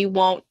that we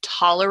won't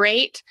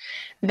tolerate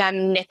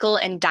them nickel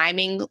and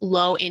diming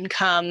low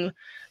income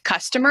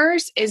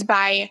customers is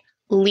by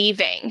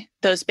leaving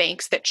those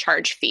banks that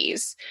charge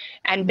fees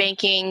and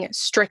banking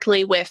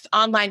strictly with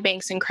online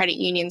banks and credit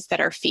unions that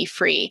are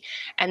fee-free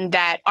and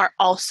that are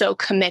also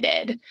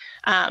committed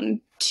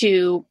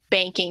to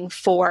banking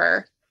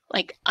for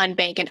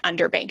unbanked and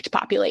underbanked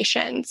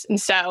populations. And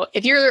so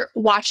if you're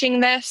watching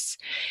this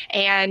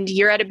and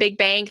you're at a big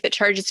bank that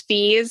charges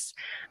fees,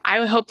 I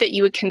would hope that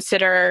you would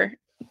consider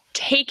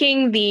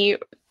taking the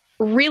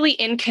really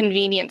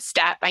inconvenient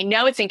step. I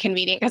know it's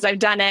inconvenient because I've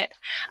done it,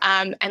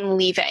 and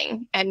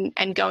leaving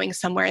and going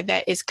somewhere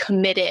that is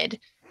committed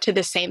to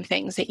the same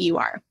things that you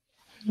are.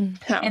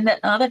 And the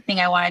other thing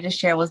I wanted to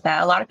share was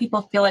that a lot of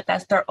people feel like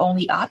that's their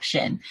only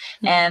option.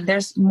 And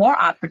there's more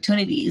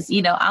opportunities,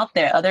 out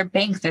there, other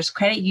banks, there's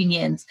credit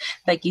unions.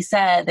 Like you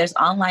said, there's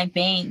online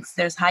banks,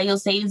 there's high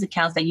yield savings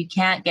accounts that you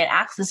can't get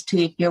access to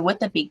if you're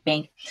with a big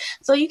bank.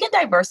 So you can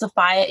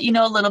diversify it,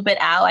 a little bit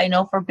out. I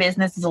know for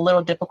business it's a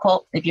little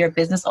difficult if you're a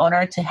business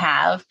owner to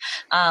have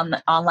an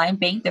online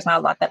bank. There's not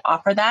a lot that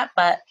offer that,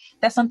 but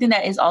that's something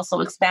that is also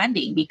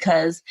expanding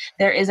because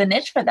there is a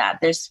niche for that.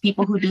 There's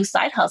people who do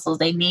side hustles.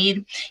 They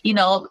need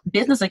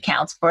business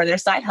accounts for their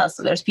side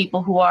hustle. There's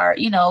people who are,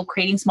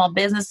 creating small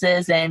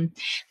businesses, and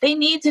they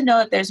need to know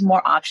that there's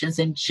more options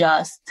than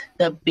just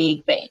the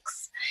big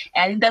banks.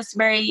 And I think that's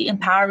very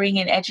empowering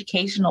and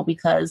educational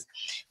because,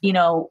 we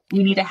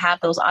need to have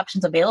those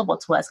options available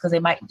to us because they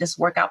might just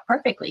work out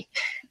perfectly.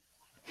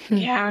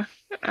 Yeah.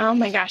 Oh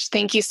my gosh.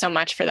 Thank you so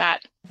much for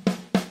that.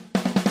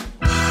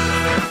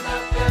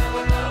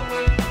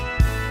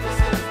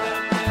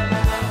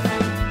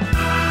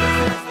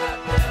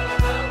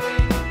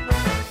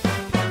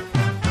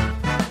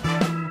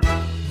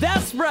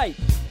 Right.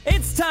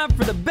 It's time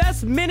for the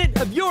best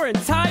minute of your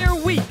entire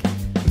week.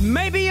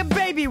 Maybe a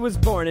baby was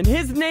born and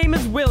his name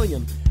is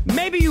William.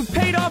 Maybe you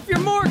paid off your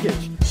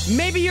mortgage.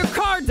 Maybe your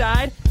car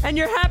died and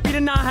you're happy to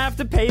not have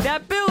to pay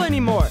that bill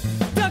anymore.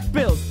 Duck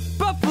bills,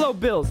 Buffalo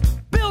Bills,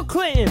 Bill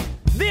Clinton.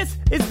 This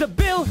is the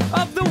bill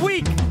of the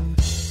week.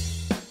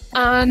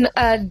 On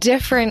a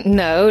different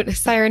note,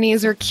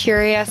 Sahirenys, are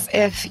curious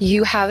if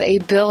you have a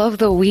bill of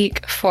the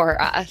week for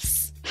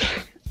us.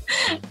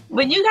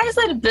 When you guys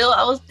said Bill,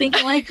 I was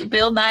thinking like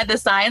Bill Nye the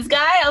Science Guy.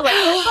 I was like,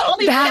 oh, the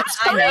only that's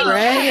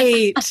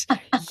great.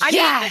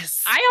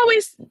 Yes. I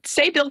always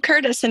say Bill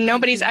Curtis, and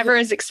nobody's ever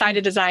as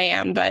excited as I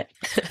am. But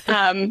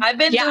I've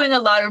been doing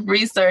a lot of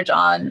research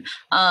on,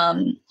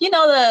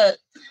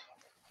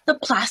 the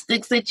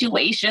plastic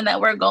situation that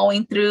we're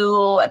going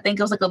through. I think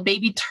it was like a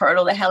baby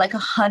turtle that had like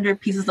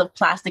 100 pieces of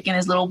plastic in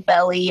his little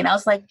belly. And I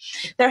was like,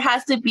 there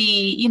has to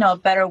be, a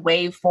better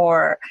way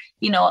for,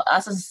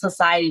 us as a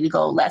society to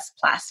go less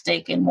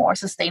plastic and more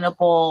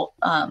sustainable,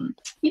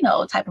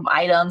 type of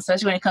items,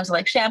 especially when it comes to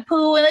like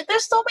shampoo. And like,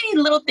 there's so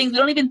many little things we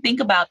don't even think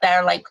about that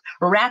are like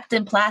wrapped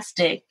in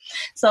plastic.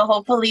 So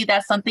hopefully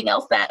that's something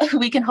else that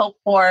we can hope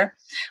for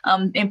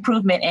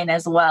improvement in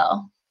as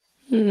well.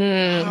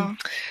 Oh.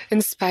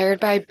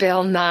 Inspired by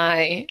Bill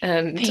Nye,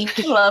 and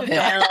love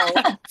Bill.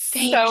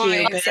 Thank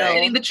you.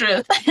 Saying the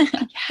truth.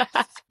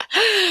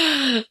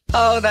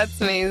 Oh,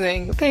 that's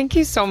amazing. Thank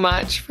you so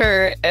much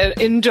for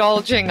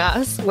indulging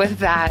us with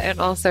that and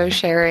also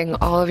sharing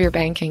all of your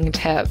banking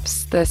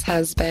tips. This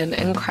has been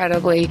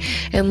incredibly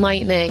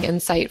enlightening,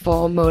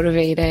 insightful,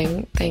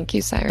 motivating. Thank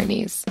you,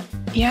 Sahirenys.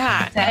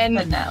 Yeah.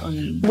 Definitely.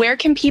 And where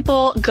can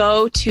people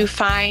go to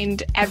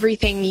find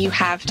everything you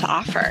have to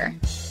offer?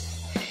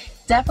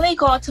 Definitely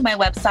go out to my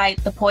website,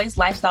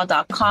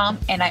 thepoisedlifestyle.com.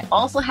 And I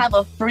also have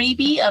a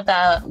freebie of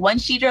the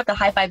one-sheeter of the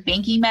High-5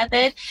 banking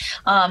method.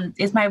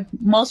 It's my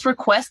most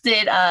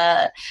requested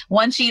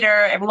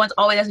one-sheeter. Everyone's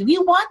always asking, we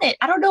want it.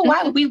 I don't know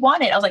why we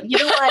want it. I was like, you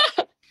know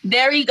what?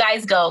 There you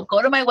guys go.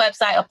 Go to my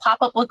website. A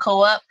pop-up will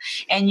go up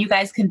and you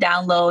guys can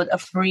download a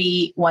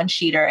free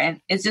one-sheeter. And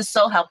it's just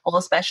so helpful,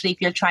 especially if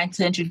you're trying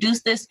to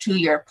introduce this to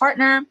your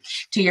partner,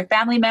 to your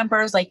family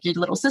members, like your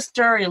little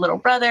sister or your little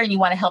brother, and you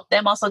want to help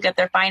them also get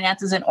their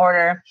finances in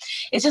order.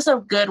 It's just a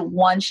good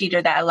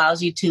one-sheeter that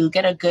allows you to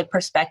get a good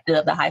perspective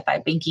of the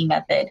High-5 banking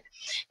method.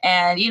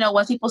 And,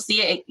 once people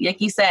see it,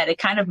 like you said, it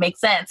kind of makes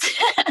sense.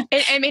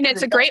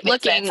 It's a great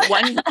looking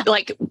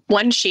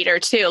one-sheeter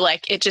too.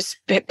 Like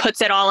it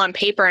puts it all on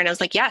paper and I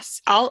was like,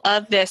 yes, all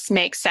of this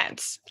makes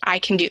sense. I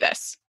can do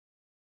this.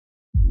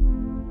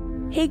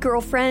 Hey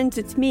girlfriends,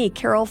 it's me,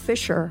 Carol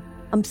Fisher.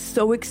 I'm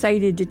so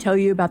excited to tell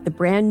you about the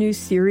brand new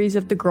series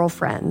of The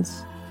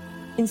Girlfriends.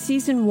 In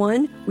season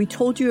 1, we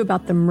told you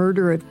about the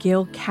murder of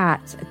Gail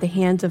Katz at the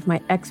hands of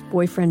my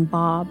ex-boyfriend,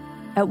 Bob.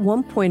 At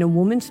one point, a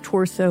woman's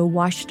torso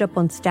washed up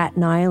on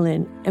Staten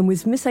Island and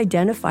was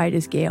misidentified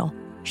as Gail.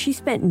 She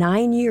spent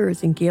 9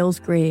 years in Gail's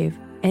grave,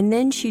 and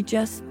then she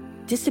just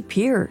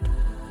disappeared.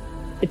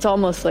 It's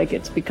almost like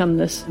it's become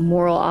this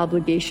moral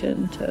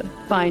obligation to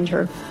find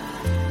her.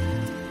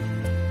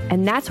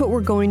 And that's what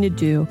we're going to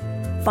do.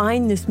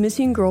 Find this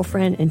missing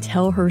girlfriend and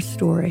tell her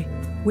story.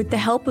 With the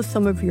help of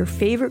some of your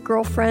favorite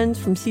girlfriends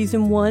from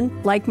season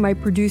 1, like my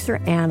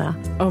producer, Anna.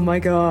 Oh my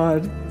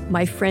God.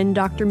 My friend,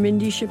 Dr.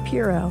 Mindy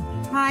Shapiro.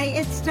 Hi,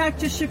 it's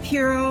Dr.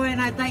 Shapiro,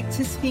 and I'd like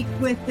to speak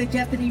with the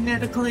Deputy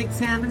Medical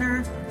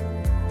Examiner.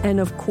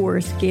 And of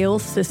course,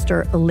 Gail's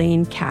sister,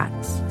 Elaine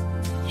Katz.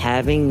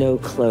 Having no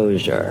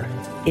closure,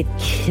 it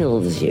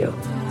kills you.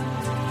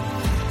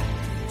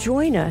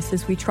 Join us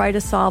as we try to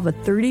solve a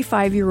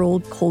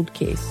 35-year-old cold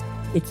case.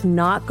 It's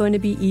not going to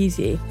be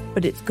easy,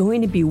 but it's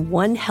going to be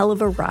one hell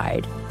of a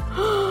ride.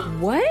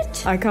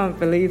 What? I can't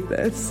believe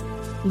this.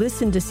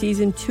 Listen to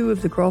season 2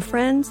 of The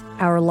Girlfriends,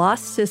 Our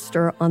Lost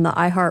Sister on the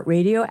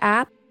iHeartRadio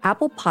app,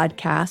 Apple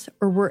Podcasts,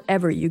 or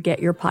wherever you get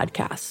your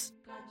podcasts.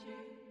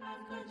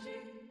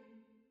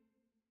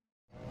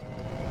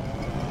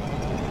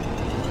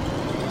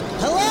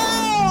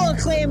 Hello,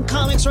 acclaimed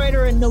comics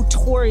writer and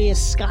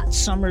notorious Scott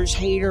Summers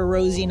hater,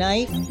 Rosie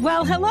Knight.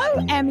 Well,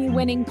 hello,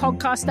 Emmy-winning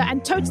podcaster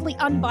and totally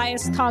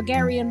unbiased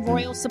Targaryen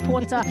royal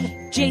supporter,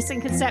 Jason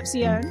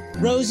Concepcion.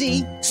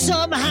 Rosie,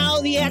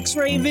 somehow the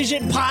X-Ray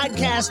Vision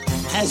podcast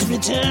has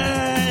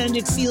returned.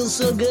 It feels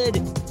so good.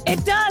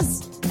 It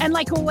does. And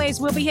like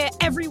always, we'll be here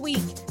every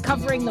week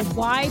covering the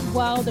wide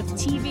world of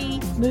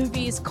TV,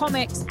 movies,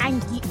 comics,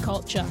 and geek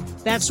culture.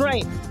 That's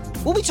right.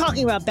 We'll be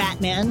talking about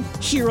Batman,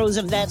 heroes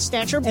of that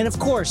stature, and of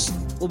course,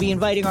 we'll be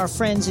inviting our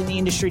friends in the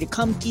industry to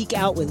come geek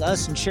out with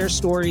us and share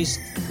stories.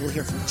 We'll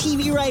hear from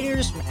TV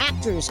writers, from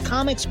actors,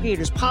 comics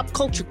creators, pop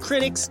culture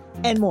critics,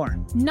 and more.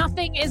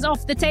 Nothing is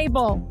off the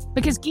table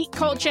because geek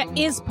culture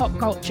is pop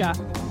culture,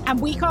 and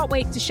we can't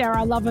wait to share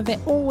our love of it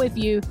all with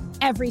you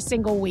every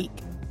single week.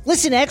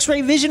 Listen to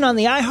X-Ray Vision on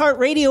the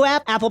iHeartRadio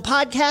app, Apple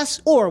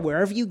Podcasts, or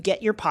wherever you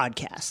get your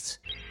podcasts.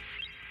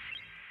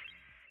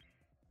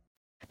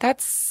 That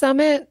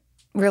summit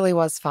really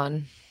was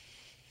fun.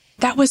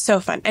 That was so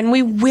fun. And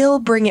we will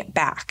bring it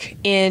back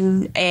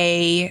in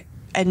a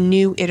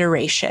new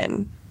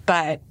iteration.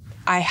 But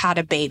I had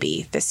a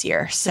baby this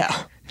year, so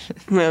I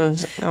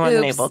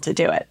wasn't able to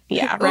do it.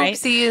 Yeah, right?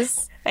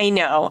 Oopsies. I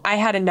know. I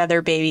had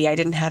another baby. I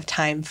didn't have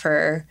time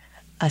for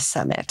a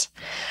summit.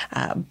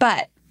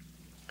 But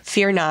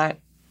fear not.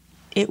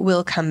 It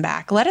will come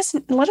back. Let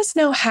us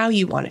know how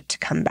you want it to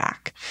come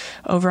back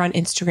over on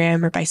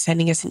Instagram or by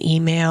sending us an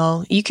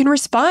email. You can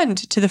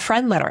respond to the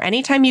friend letter.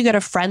 Anytime you get a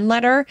friend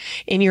letter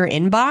in your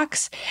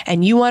inbox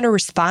and you want to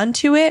respond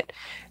to it,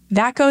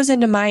 that goes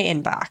into my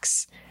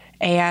inbox.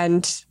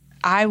 And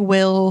I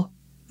will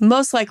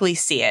most likely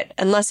see it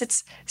unless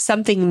it's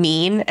something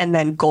mean and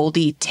then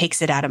Goldie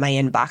takes it out of my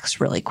inbox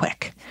really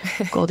quick.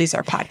 Goldie's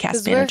our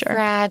podcast manager. We're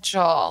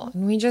fragile.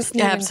 We just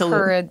need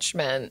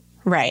encouragement.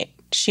 Right.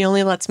 She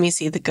only lets me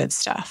see the good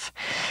stuff.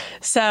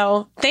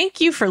 So thank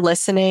you for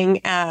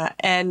listening.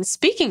 And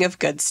speaking of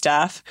good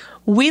stuff,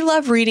 we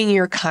love reading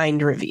your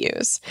kind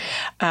reviews.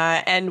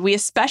 And we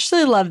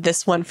especially love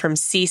this one from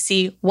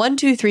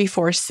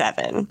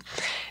Cece12347.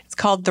 It's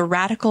called The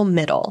Radical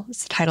Middle.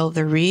 It's the title of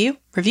the review.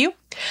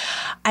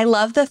 I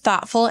love the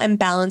thoughtful and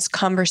balanced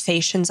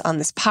conversations on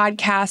this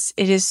podcast.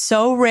 It is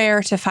so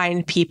rare to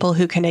find people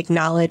who can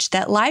acknowledge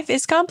that life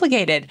is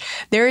complicated.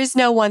 There is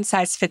no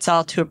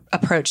one-size-fits-all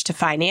approach to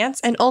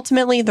finance, and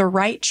ultimately the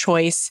right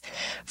choice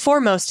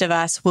for most of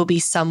us will be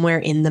somewhere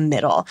in the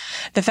middle.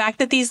 The fact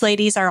that these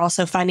ladies are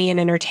also funny and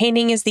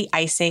entertaining is the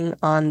icing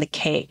on the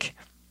cake.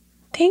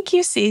 Thank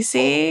you,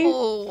 Cece.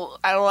 Oh,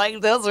 I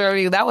like this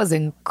review. That was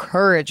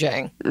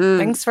encouraging.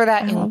 Thanks for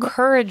that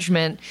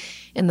encouragement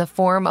in the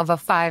form of a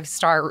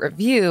 5-star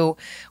review.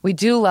 We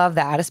do love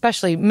that,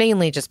 especially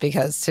mainly just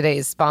because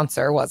today's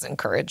sponsor was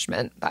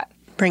encouragement. But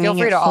feel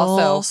free to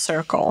also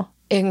circle.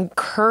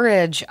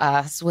 Encourage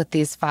us with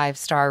these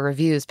 5-star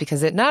reviews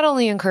because it not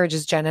only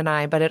encourages Jen and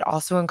I, but it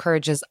also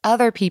encourages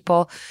other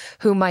people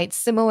who might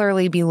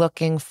similarly be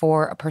looking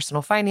for a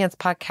personal finance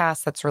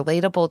podcast that's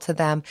relatable to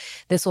them.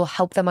 This will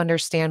help them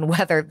understand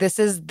whether this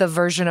is the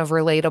version of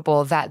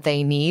relatable that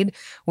they need.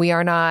 We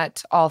are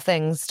not all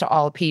things to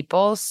all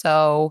people.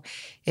 So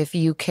if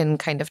you can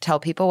kind of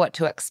tell people what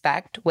to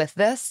expect with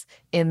this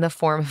in the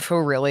form of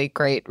a really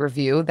great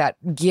review that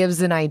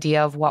gives an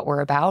idea of what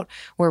we're about,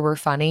 where we're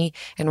funny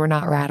and we're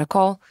not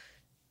radical,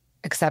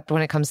 except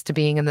when it comes to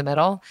being in the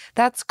middle,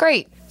 that's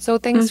great. So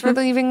thanks for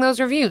leaving those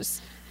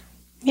reviews.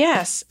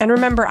 Yes. And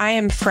remember, I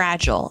am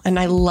fragile and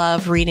I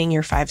love reading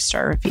your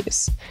 5-star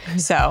reviews.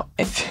 So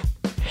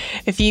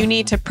if you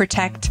need to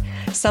protect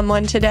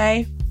someone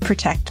today,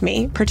 protect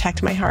me,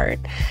 protect my heart,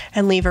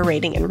 and leave a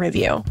rating and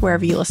review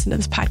wherever you listen to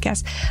this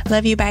podcast.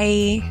 Love you.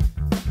 Bye.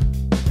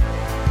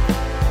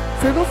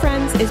 Frugal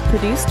Friends is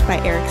produced by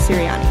Eric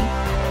Sirianni.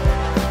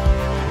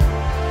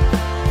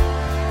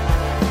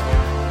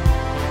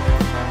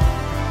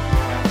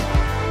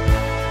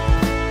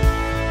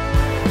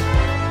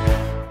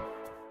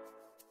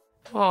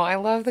 Oh, I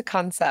love the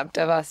concept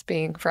of us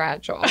being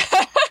fragile.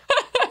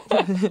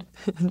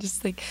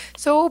 Just like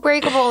so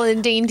breakable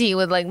and dainty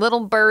with like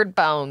little bird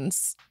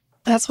bones.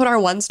 That's what our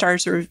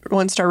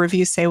 1-star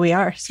reviews say we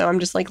are. So I'm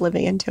just like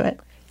living into it.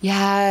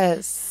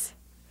 Yes.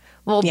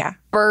 Little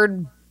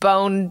bird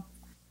bone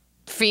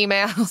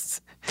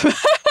females.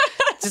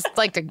 Just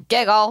like to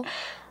giggle,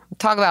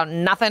 talk about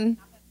nothing.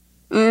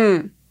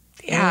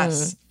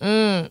 Yes.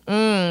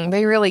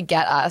 They really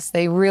get us.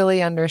 They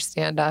really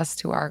understand us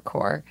to our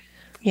core.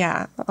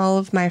 Yeah, all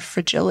of my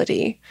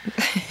fragility.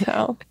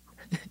 So,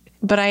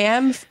 but I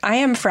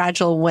am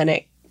fragile when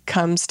it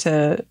comes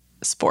to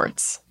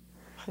sports.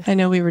 I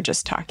know we were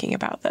just talking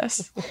about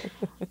this.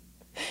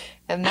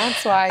 And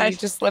that's why you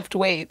just lift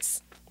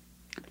weights.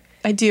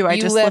 I do. I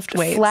just lift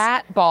weights.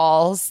 Flat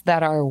balls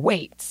that are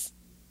weights.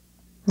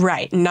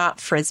 Right, not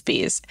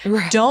frisbees.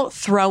 Right. Don't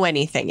throw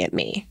anything at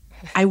me.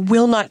 I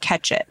will not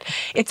catch it.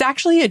 It's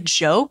actually a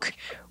joke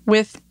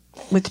with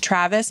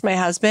Travis, my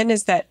husband,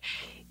 is that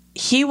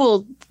he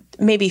will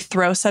maybe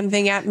throw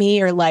something at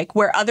me, or like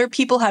where other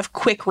people have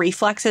quick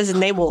reflexes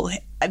and they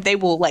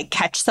will like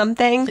catch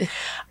something,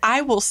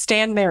 I will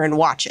stand there and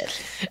watch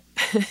it.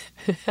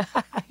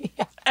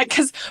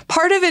 Because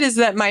part of it is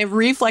that my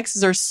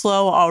reflexes are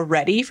slow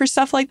already for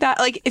stuff like that.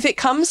 Like if it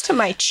comes to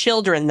my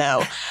children,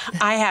 though,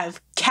 I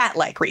have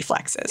cat-like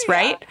reflexes,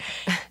 right?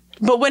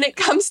 But when it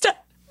comes to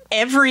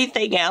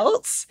everything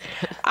else,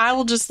 I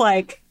will just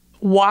like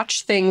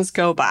watch things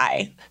go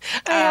by.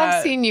 I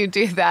have seen you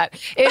do that.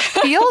 It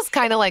feels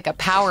kind of like a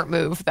power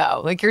move,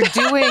 though. Like you're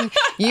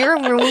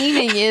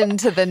leaning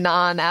into the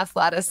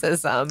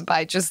non-athleticism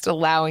by just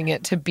allowing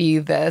it to be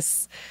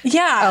this.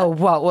 Yeah. Oh,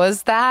 what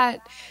was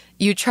that?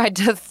 You tried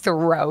to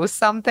throw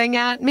something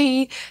at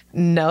me?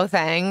 No,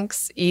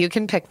 thanks. You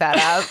can pick that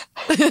up.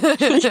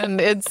 And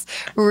it's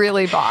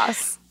really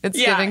boss. It's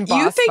giving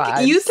boss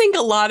vibes. You think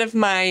a lot of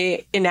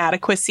my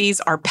inadequacies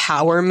are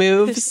power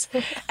moves,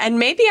 and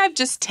maybe I've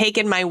just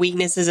taken my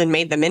weaknesses and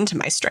made them into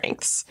my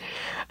strengths.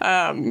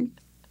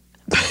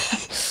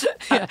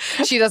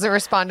 She doesn't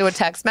respond to a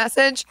text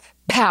message.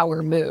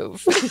 Power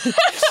move.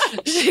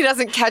 She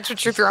doesn't catch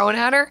what you're throwing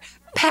at her.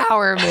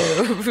 Power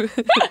move.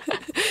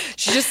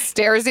 She just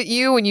stares at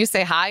you when you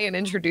say hi and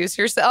introduce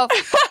yourself.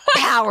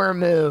 Power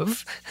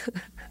move.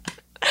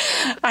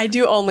 I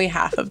do only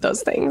half of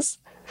those things.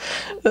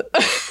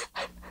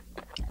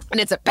 And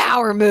it's a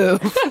power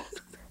move.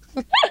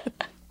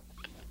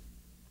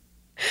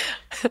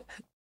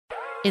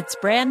 It's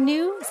brand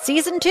new,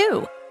 season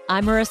 2.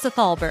 I'm Marissa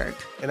Thalberg.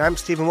 And I'm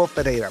Stephen Wolf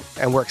Pereira.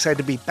 And we're excited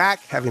to be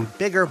back having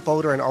bigger,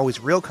 bolder, and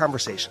always real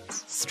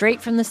conversations. Straight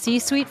from the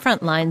C-suite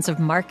front lines of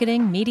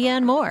marketing, media,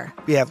 and more.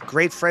 We have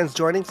great friends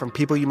joining from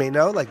people you may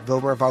know, like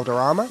Vilmer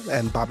Valderrama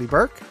and Bobby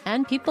Burke.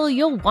 And people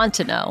you'll want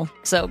to know.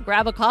 So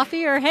grab a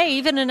coffee or, hey,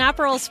 even an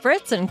Aperol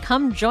Spritz and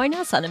come join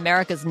us on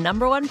America's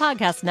 #1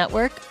 podcast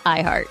network,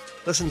 iHeart.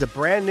 Listen to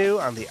Brand New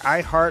on the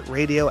iHeart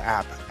Radio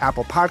app,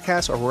 Apple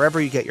Podcasts, or wherever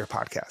you get your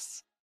podcasts.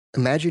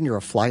 Imagine you're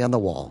a fly on the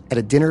wall at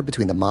a dinner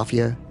between the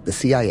mafia, the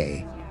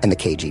CIA, and the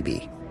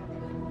KGB.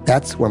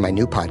 That's where my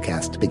new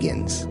podcast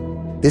begins.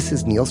 This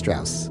is Neil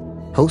Strauss,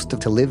 host of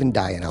To Live and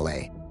Die in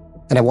LA,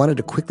 and I wanted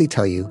to quickly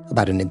tell you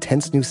about an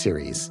intense new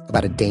series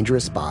about a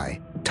dangerous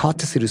spy taught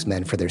to seduce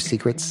men for their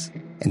secrets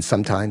and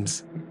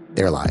sometimes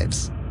their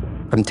lives.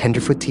 From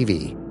Tenderfoot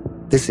TV,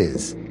 this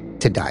is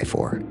To Die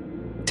For.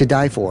 To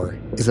Die For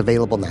is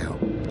available now.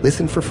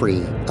 Listen for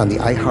free on the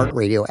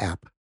iHeartRadio app,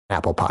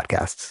 Apple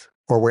Podcasts,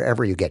 or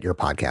wherever you get your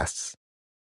podcasts.